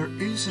 There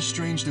is a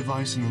strange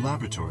device in the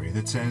laboratory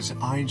that says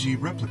IG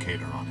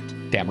replicator on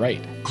it. Damn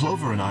right.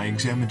 Clover and I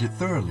examined it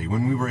thoroughly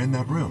when we were in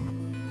that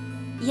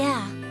room.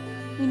 Yeah.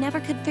 We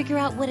never could figure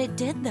out what it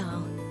did,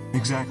 though.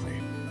 Exactly.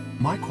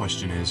 My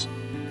question is,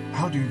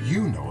 how do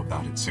you know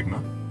about it,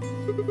 Sigma?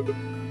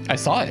 I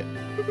saw it.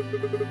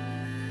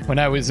 When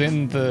I was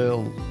in the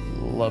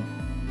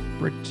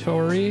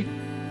laboratory.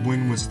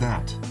 When was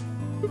that?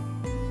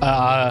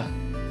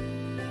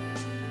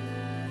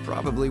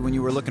 Probably when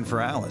you were looking for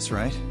Alice,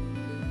 right?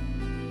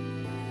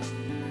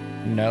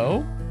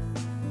 No.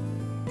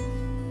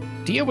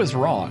 Dia was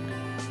wrong.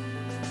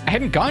 I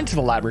hadn't gone to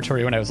the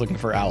laboratory when I was looking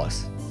for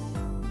Alice.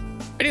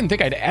 I didn't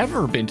think I'd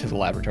ever been to the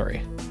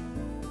laboratory.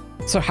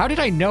 So how did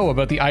I know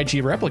about the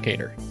IG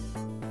replicator?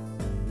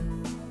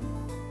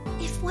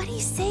 If what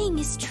he's saying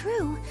is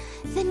true,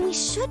 then we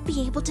should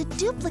be able to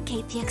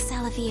duplicate the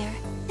Accelavir.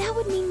 That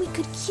would mean we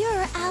could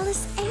cure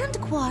Alice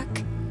and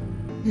Quark.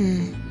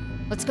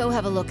 Let's go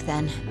have a look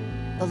then.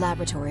 The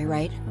laboratory,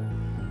 right?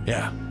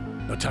 Yeah,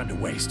 no time to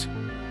waste.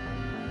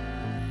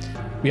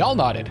 We all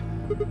nodded.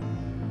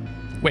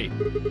 Wait,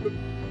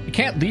 we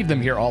can't leave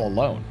them here all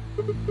alone.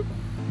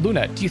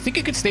 Luna, do you think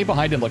you could stay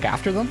behind and look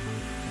after them?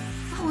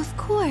 Oh, of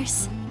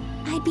course.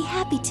 I'd be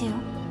happy to.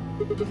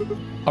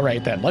 All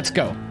right then, let's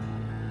go.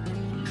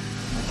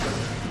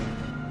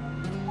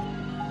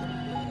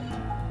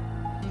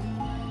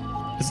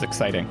 This is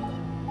exciting.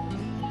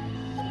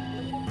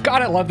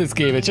 God, I love this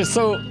game. It's just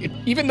so,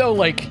 even though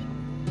like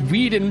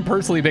we didn't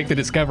personally make the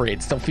discovery,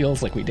 it still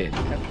feels like we did.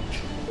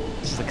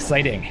 It's just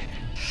exciting.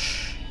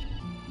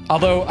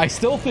 Although I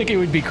still think it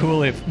would be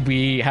cool if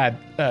we had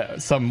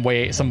some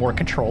more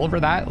control over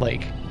that.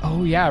 Like,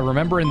 oh yeah,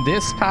 remember in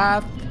this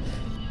path?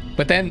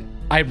 But then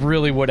I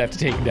really would have to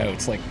take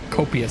notes, like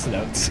copious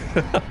notes.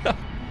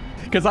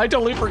 Because I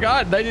totally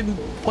forgot and I didn't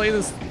play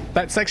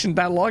that section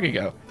that long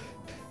ago.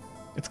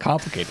 It's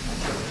complicated.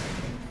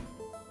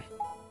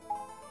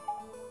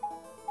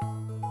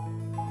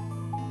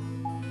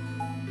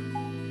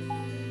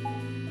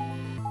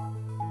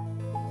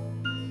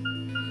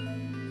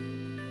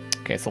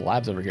 Okay, so the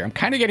lab's over here. I'm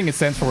kind of getting a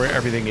sense for where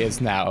everything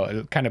is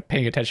now. Kind of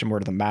paying attention more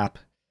to the map.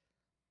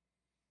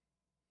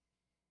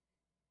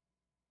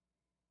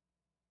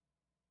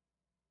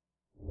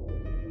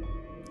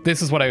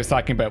 This is what I was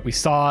talking about. We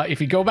saw, if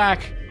you go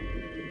back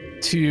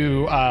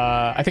to,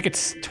 I think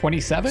it's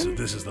 27? So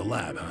this is the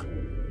lab, huh?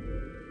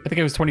 I think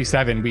it was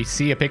 27. We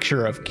see a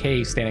picture of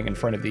Kay standing in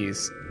front of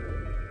these,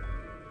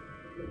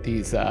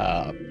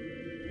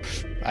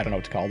 I don't know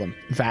what to call them,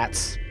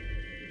 vats.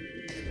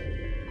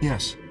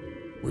 Yes.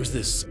 Where's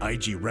this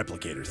IG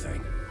replicator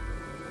thing?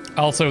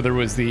 Also, there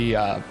was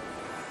the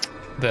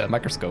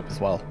microscope as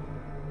well.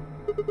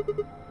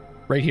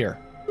 Right here.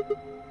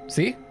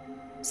 See?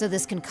 So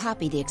this can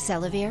copy the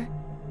Accelavir?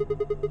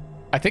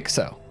 I think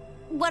so.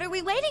 What are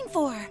we waiting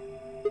for?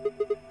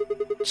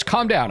 Just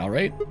calm down, all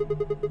right?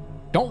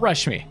 Don't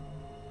rush me.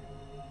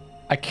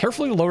 I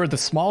carefully lowered the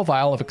small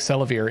vial of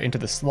Accelavir into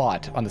the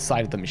slot on the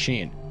side of the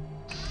machine.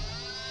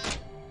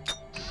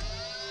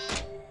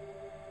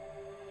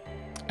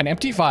 An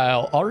empty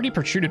vial already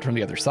protruded from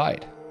the other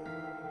side.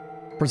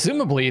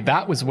 Presumably,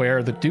 that was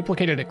where the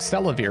duplicated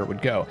Accelavir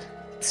would go.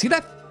 See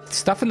that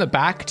stuff in the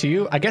back,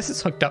 too? I guess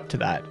it's hooked up to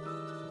that.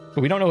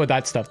 But we don't know what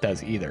that stuff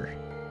does either.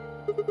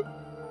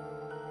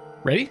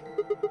 Ready?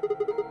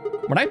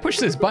 When I push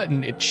this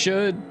button, it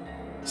should...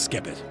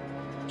 Skip it.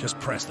 Just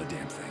press the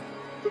damn thing.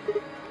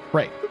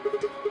 Right.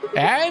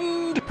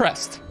 And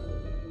pressed.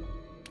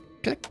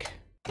 Click.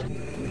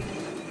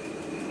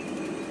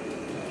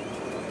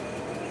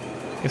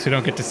 Guess we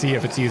don't get to see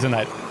if it's using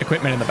that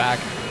equipment in the back.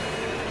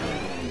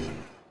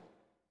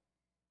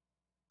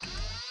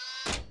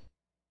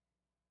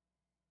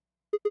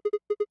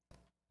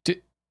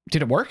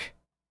 Did it work?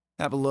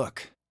 Have a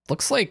look.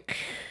 Looks like...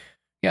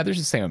 Yeah, there's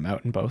the same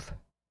amount in both.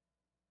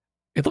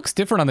 It looks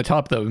different on the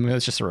top, though. I mean,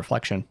 it's just a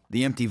reflection.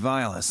 The empty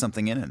vial has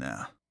something in it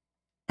now.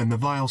 And the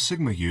vial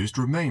Sigma used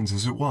remains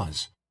as it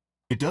was.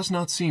 It does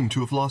not seem to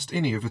have lost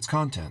any of its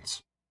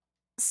contents.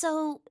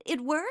 So,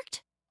 it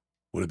worked?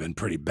 Would have been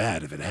pretty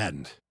bad if it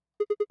hadn't.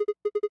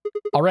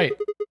 All right,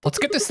 let's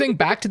get this thing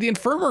back to the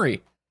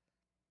infirmary.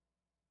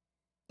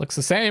 Looks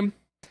the same.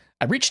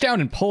 I reached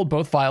down and pulled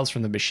both vials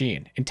from the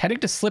machine, intending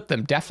to slip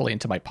them deftly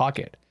into my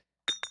pocket.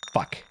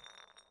 Fuck.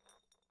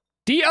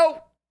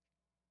 D.O.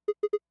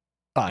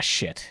 Ah,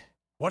 shit.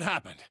 What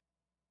happened?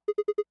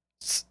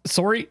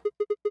 Sorry.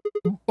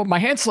 Oh, my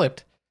hand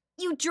slipped.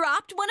 You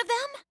dropped one of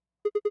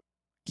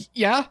them?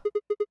 Yeah.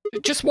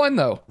 Just one,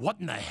 though. What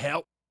in the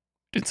hell?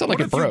 Didn't sound like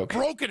it broke.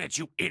 You've broken it,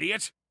 you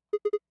idiot!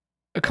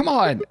 Come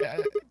on.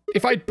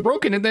 If I'd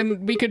broken it,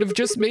 then we could have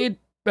just made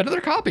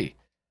another copy.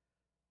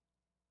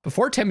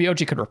 Before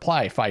Tenmyoji could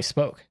reply, Fi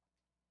spoke.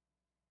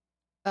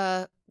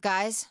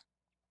 Guys?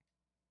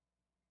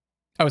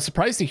 I was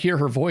surprised to hear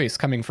her voice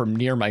coming from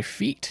near my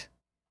feet.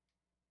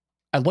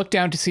 I looked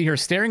down to see her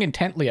staring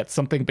intently at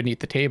something beneath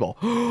the table.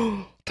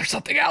 There's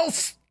something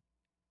else!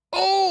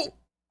 Oh!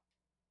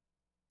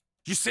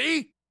 You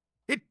see?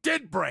 It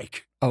did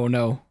break! Oh,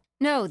 no.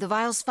 No, the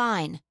vial's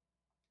fine.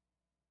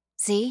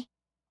 See?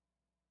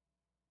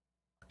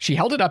 She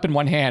held it up in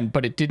one hand,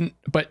 but didn't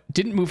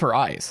move her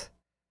eyes.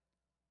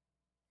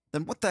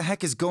 Then what the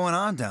heck is going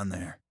on down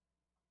there?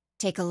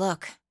 Take a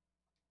look.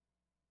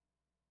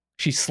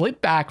 She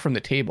slid back from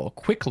the table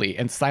quickly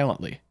and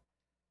silently.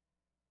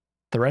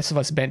 The rest of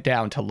us bent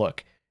down to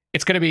look.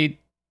 It's gonna be...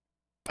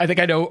 I think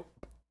I know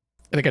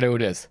what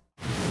it is.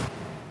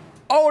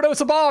 Oh, no,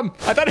 it's a bomb!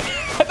 I thought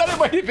it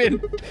might have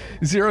been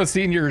Zero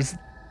Senior's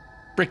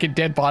freaking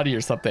dead body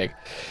or something.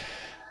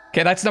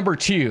 Okay, that's number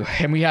 2.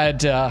 And we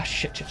had...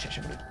 Shit. What is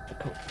the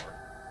code for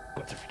it?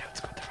 Go through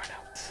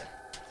my notes.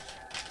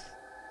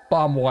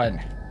 Bomb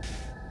 1.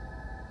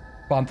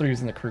 Bomb 3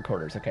 is in the crew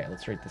quarters. Okay,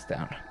 let's write this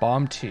down.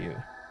 Bomb 2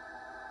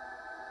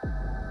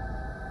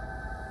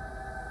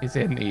 is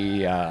in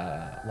the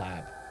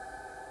lab.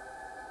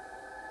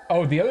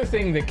 Oh, the other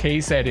thing that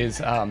Kay said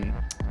is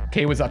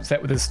Kay was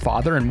upset with his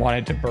father and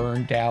wanted to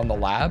burn down the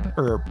lab,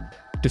 or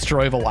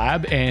destroy the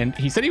lab, and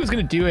he said he was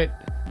going to do it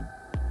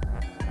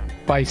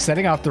by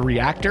setting off the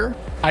reactor.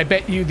 I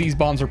bet you these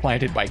bombs were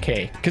planted by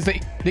Kay, because they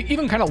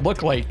even kind of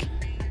look like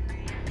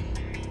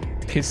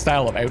his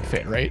style of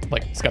outfit, right?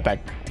 Like, it's got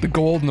the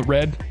gold and the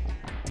red.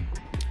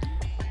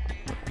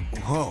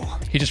 Whoa.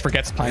 He just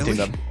forgets planting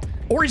them.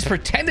 Or he's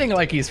pretending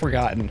like he's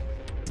forgotten.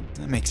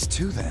 That makes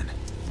 2 then.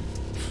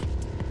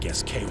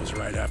 Guess Kay was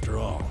right after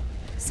all.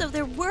 So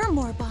there were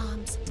more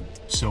bombs.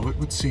 So it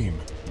would seem.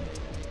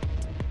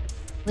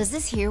 Was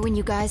this here when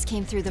you guys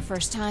came through the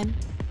first time?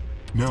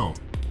 No,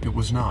 it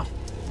was not.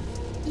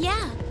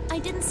 Yeah, I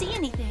didn't see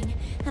anything,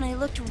 and I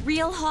looked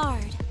real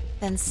hard.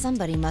 Then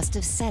somebody must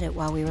have said it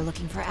while we were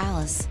looking for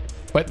Alice.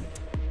 But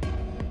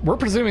we're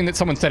presuming that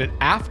someone said it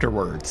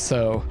afterwards,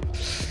 so...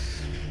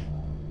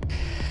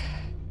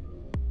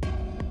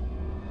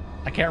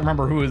 I can't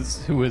remember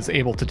who was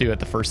able to do it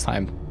the first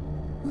time.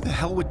 Who the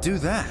hell would do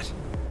that?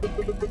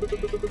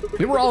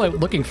 We were all out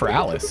looking for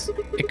Alice.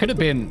 It could have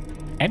been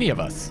any of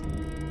us.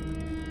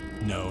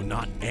 No,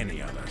 not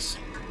any of us.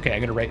 Okay, I'm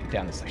gonna write it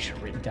down. I should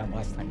have written it down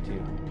last time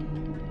too.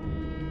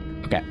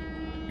 Okay,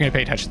 I'm gonna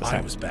pay attention this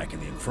time. I was back in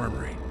the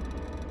infirmary.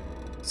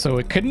 So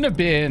it couldn't have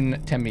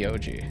been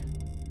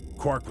Tenmyoji.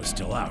 Quark was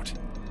still out,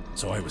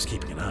 so I was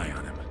keeping an eye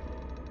on him.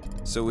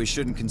 So we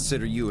shouldn't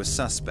consider you a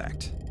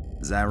suspect.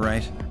 Is that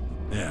right?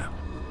 Yeah,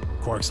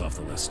 Quark's off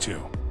the list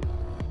too.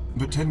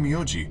 But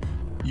Tenmyoji,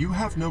 you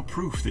have no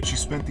proof that you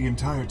spent the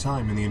entire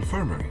time in the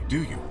infirmary,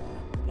 do you?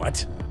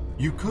 What?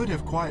 You could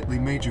have quietly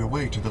made your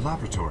way to the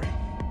laboratory,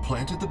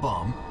 planted the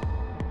bomb.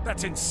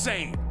 That's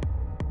insane!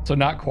 So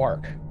not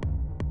Quark.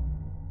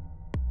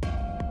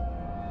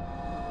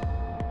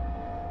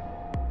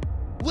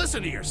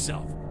 Listen to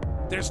yourself!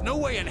 There's no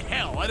way in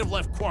hell I'd have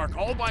left Quark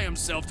all by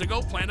himself to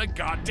go plant a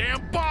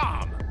goddamn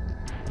bomb!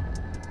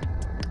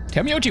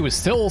 Tenmyoji was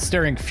still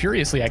staring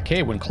furiously at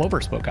Kay when Clover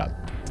spoke up.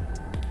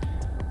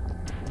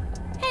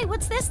 Hey,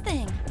 what's this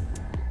thing?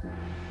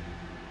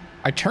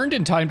 I turned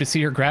in time to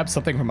see her grab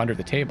something from under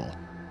the table.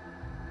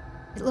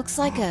 It looks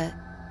like a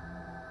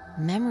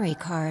memory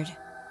card.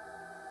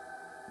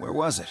 Where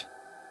was it?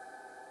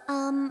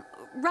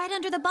 Right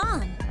under the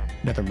bomb.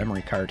 Another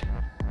memory card.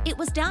 It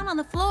was down on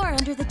the floor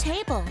under the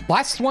table.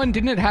 Last one,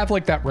 didn't it have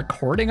like that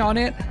recording on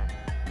it?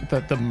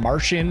 The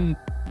Martian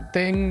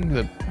thing?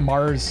 The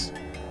Mars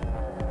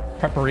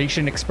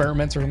preparation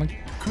experiments or something?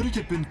 Could it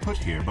have been put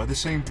here by the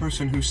same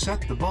person who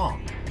set the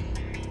bomb?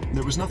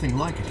 There was nothing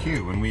like it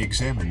here when we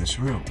examined this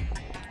room.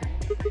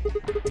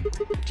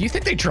 Do you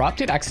think they dropped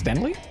it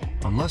accidentally?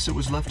 Unless it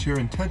was left here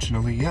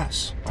intentionally,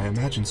 yes. I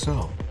imagine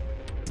so.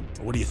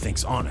 What do you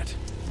think's on it?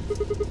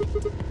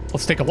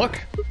 Let's take a look.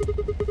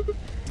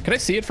 Can I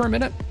see it for a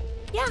minute?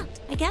 Yeah,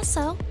 I guess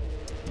so.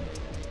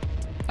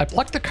 I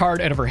plucked the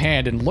card out of her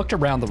hand and looked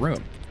around the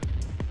room.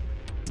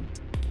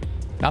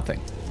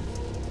 Nothing.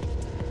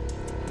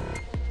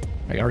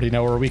 I already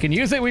know where we can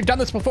use it. We've done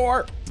this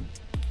before.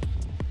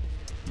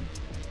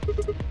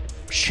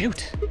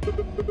 Shoot.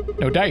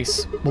 No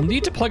dice. We'll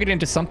need to plug it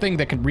into something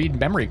that can read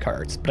memory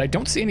cards, but I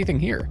don't see anything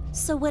here.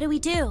 So what do we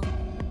do?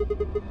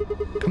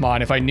 Come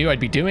on, if I knew,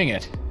 I'd be doing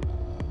it.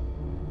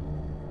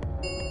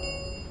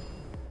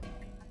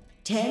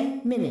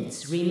 10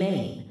 minutes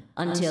remain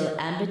until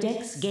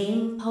Ambidex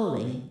game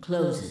polling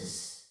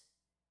closes.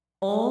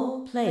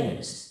 All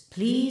players,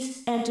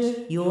 please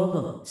enter your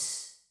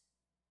votes.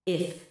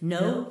 If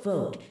no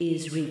vote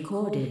is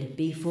recorded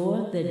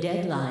before the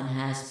deadline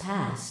has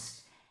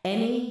passed,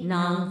 any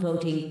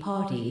non-voting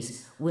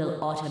parties will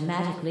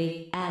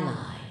automatically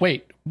ally.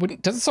 Wait,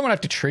 doesn't someone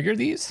have to trigger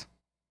these?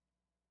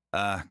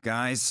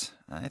 Guys,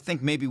 I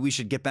think maybe we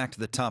should get back to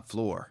the top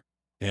floor.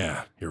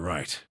 Yeah, you're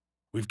right.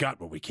 We've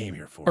got what we came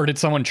here for. Or did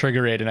someone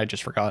trigger it and I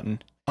just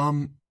forgotten?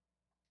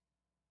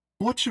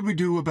 What should we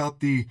do about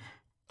the,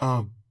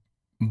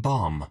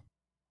 bomb?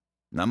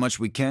 Not much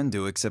we can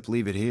do except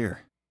leave it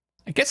here.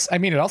 I guess, I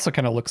mean, it also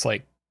kind of looks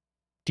like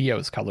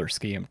Dio's color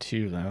scheme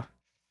too, though.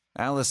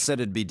 Alice said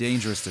it'd be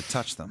dangerous to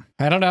touch them.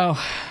 I don't know.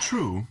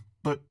 True,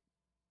 but...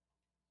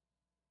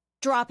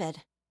 Drop it.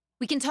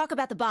 We can talk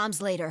about the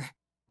bombs later.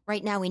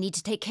 Right now we need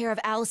to take care of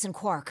Alice and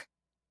Quark.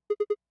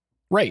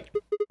 Right.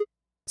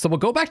 So we'll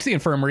go back to the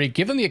infirmary,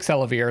 give them the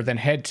Accelavir, then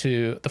head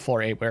to the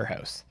Floor 8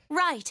 warehouse.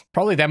 Right.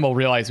 Probably then we'll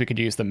realize we could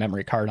use the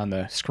memory card on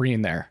the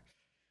screen there.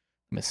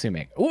 I'm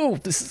assuming. Ooh,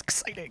 this is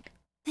exciting.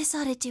 This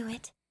ought to do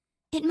it.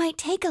 It might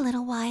take a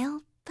little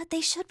while, but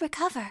they should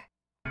recover.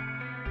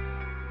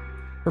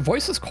 Her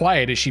voice was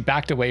quiet as she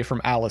backed away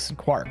from Alice and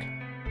Quark.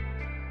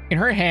 In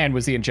her hand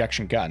was the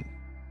injection gun.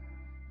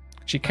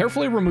 She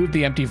carefully removed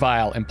the empty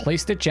vial and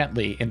placed it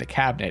gently in the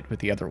cabinet with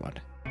the other one.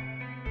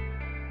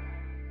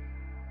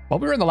 While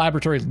we were in the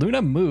laboratory,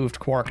 Luna moved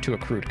Quark to a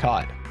crude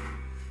cot.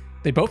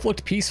 They both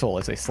looked peaceful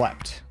as they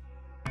slept.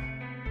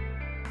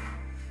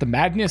 The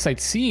madness I'd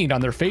seen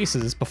on their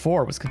faces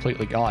before was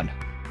completely gone.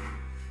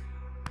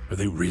 Are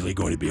they really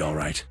going to be all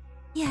right?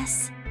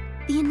 Yes.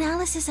 The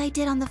analysis I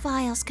did on the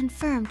vials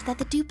confirmed that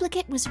the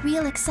duplicate was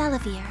real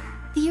Accelavir.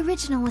 The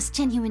original was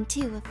genuine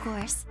too, of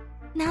course.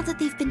 Now that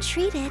they've been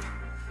treated...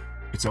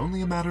 It's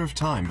only a matter of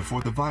time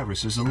before the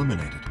virus is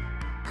eliminated.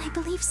 I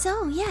believe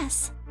so,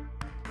 yes.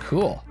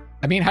 Cool.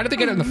 I mean, how did they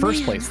get it in the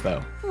first place,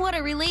 though? What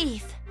a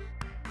relief.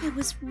 I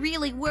was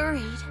really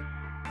worried.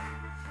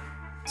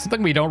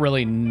 Something we don't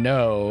really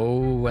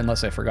know,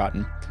 unless I've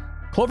forgotten.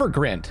 Clover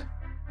grinned.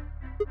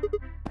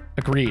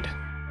 Agreed.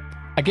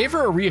 I gave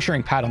her a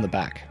reassuring pat on the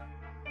back.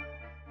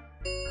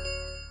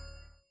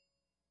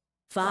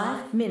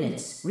 5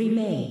 minutes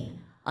remain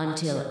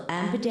until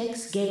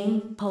Ambidex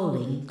game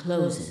polling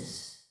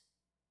closes.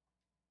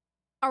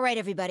 All right,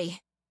 everybody.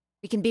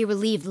 We can be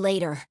relieved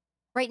later.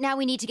 Right now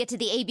we need to get to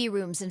the AB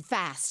rooms and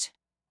fast.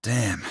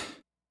 Damn.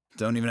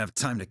 Don't even have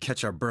time to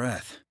catch our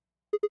breath.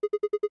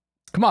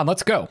 Come on,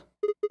 let's go.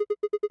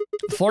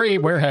 The Floor 8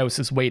 warehouse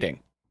is waiting.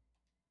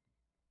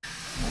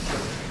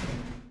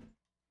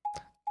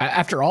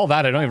 After all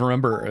that, I don't even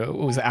remember. It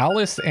was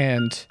Alice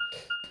and...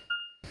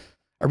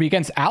 Are we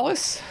against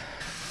Alice?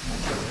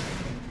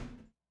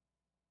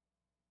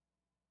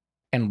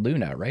 And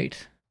Luna,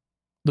 right?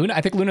 Luna,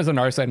 I think Luna's on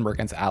our side and we're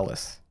against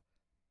Alice.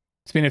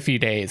 It's been a few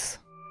days.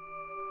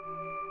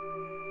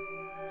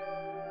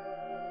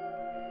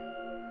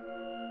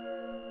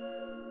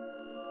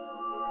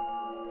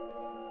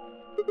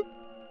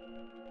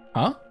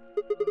 Huh?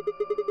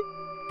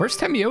 Where's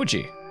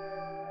Temioji?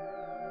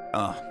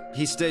 Oh,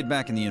 he stayed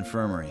back in the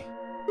infirmary.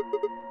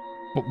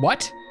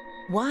 What?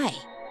 Why?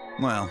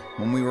 Well,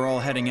 when we were all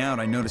heading out,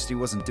 I noticed he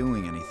wasn't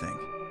doing anything.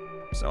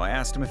 So I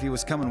asked him if he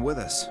was coming with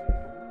us.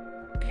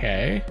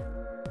 Okay.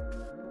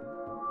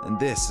 And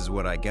this is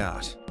what I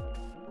got.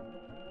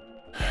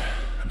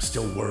 I'm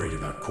still worried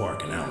about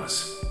Quark and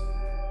Alice.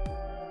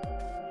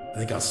 I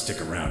think I'll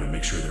stick around and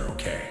make sure they're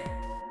okay.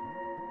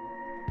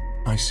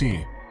 I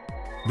see.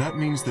 That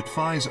means that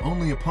Phi's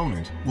only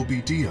opponent will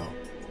be Dio.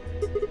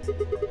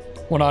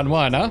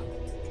 1-on-1, huh?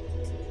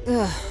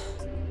 Ugh.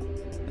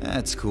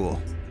 That's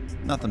cool.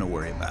 Nothing to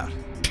worry about.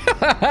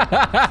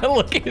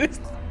 Look at this.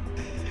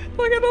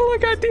 Look at the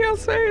look on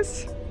Dio's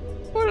face.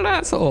 What an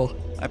asshole.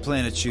 I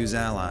plan to choose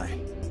Ally.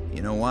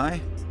 You know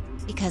why?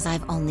 Because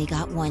I've only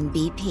got one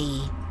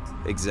BP.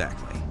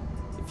 Exactly.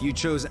 If you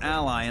chose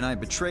Ally and I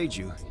betrayed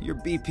you, your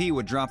BP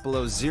would drop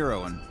below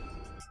 0 and...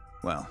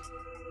 well,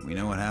 we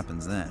know what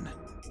happens then.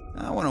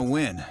 I want to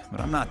win,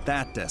 but I'm not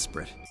that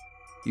desperate.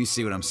 You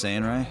see what I'm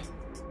saying, right?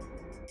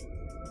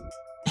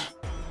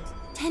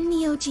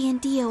 Tenmyoji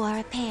and Dio are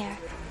a pair.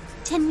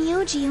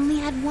 Tenmyoji only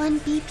had one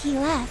BP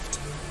left.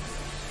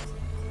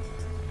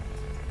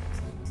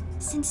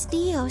 Since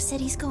Dio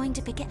said he's going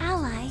to pick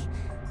Ally,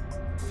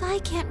 Phi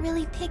can't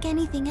really pick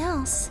anything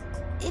else.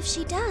 If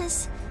she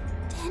does,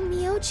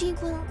 Tenmyoji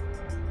will...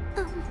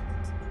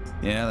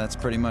 Yeah, that's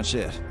pretty much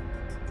it.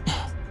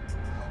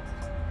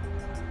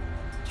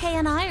 Kay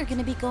and I are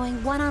gonna be going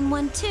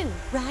 1-on-1 too,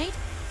 right?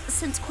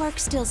 Since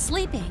Quark's still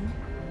sleeping.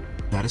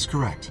 That is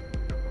correct.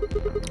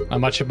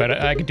 Not much about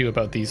it I could do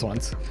about these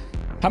ones.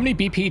 How many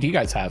BP do you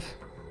guys have?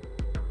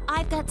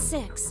 I've got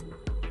 6.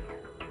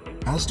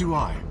 As do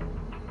I.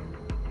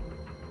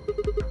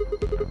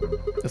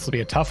 This will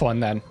be a tough one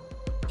then.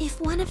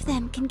 If one of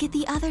them can get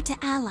the other to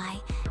ally,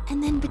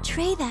 and then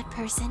betray that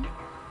person,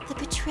 the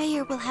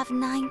betrayer will have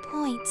 9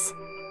 points.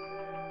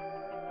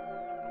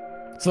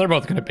 So they're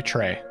both gonna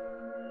betray.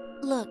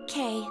 Look,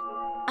 Kay,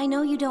 I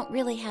know you don't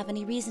really have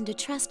any reason to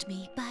trust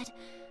me, but...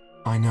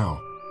 I know.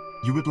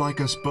 You would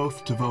like us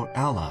both to vote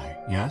Ally,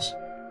 yes?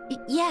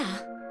 Yeah,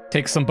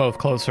 Takes them both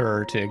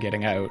closer to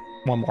getting out.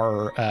 One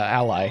more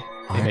ally.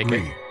 I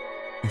agree.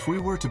 If we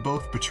were to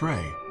both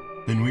betray,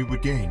 then we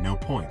would gain no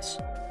points.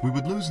 We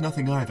would lose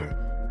nothing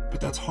either, but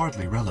that's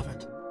hardly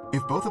relevant.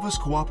 If both of us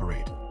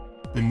cooperate,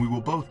 then we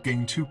will both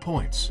gain 2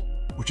 points,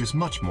 which is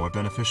much more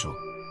beneficial.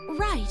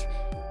 Right.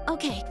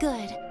 Okay,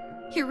 good.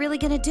 You're really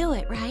gonna do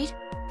it, right?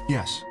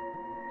 Yes.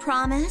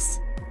 Promise?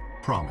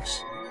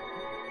 Promise.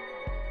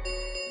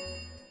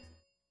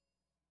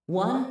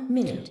 1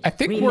 minute. I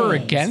think we're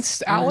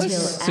against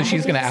Alice, so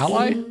she's going to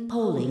ally.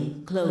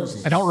 Polling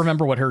closes. I don't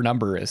remember what her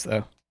number is,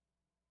 though.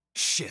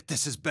 Shit,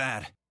 this is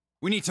bad.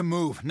 We need to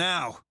move,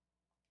 now.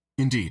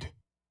 Indeed.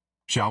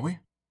 Shall we?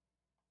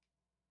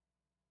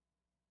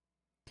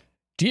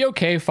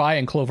 DOK, Phi,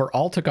 and Clover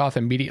all took off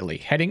immediately,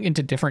 heading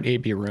into different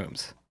AB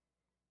rooms.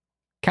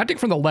 Counting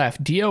from the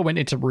left, Dio went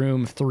into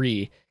room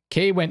 3,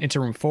 K went into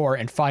room 4,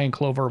 and Phi and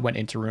Clover went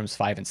into rooms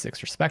 5 and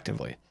 6,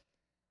 respectively.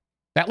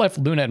 That left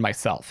Luna and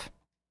myself.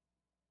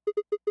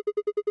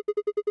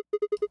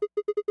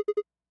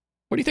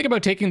 What do you think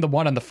about taking the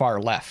one on the far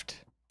left?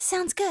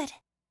 Sounds good.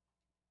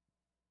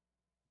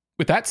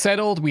 With that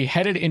settled, we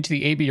headed into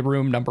the AB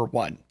room number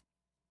 1.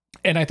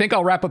 And I think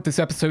I'll wrap up this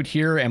episode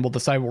here, and we'll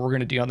decide what we're going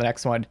to do on the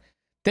next one.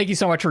 Thank you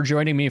so much for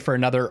joining me for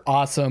another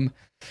awesome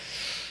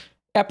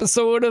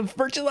episode of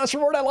Virtual Last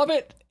Reward. I love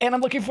it. And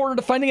I'm looking forward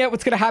to finding out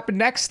what's going to happen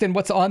next and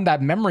what's on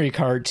that memory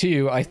card,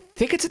 too. I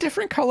think it's a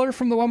different color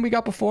from the one we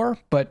got before,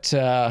 but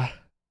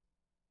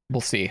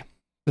we'll see.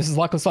 This is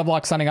Luckless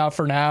Lovelocks signing off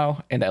for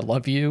now, and I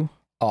love you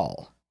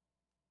all.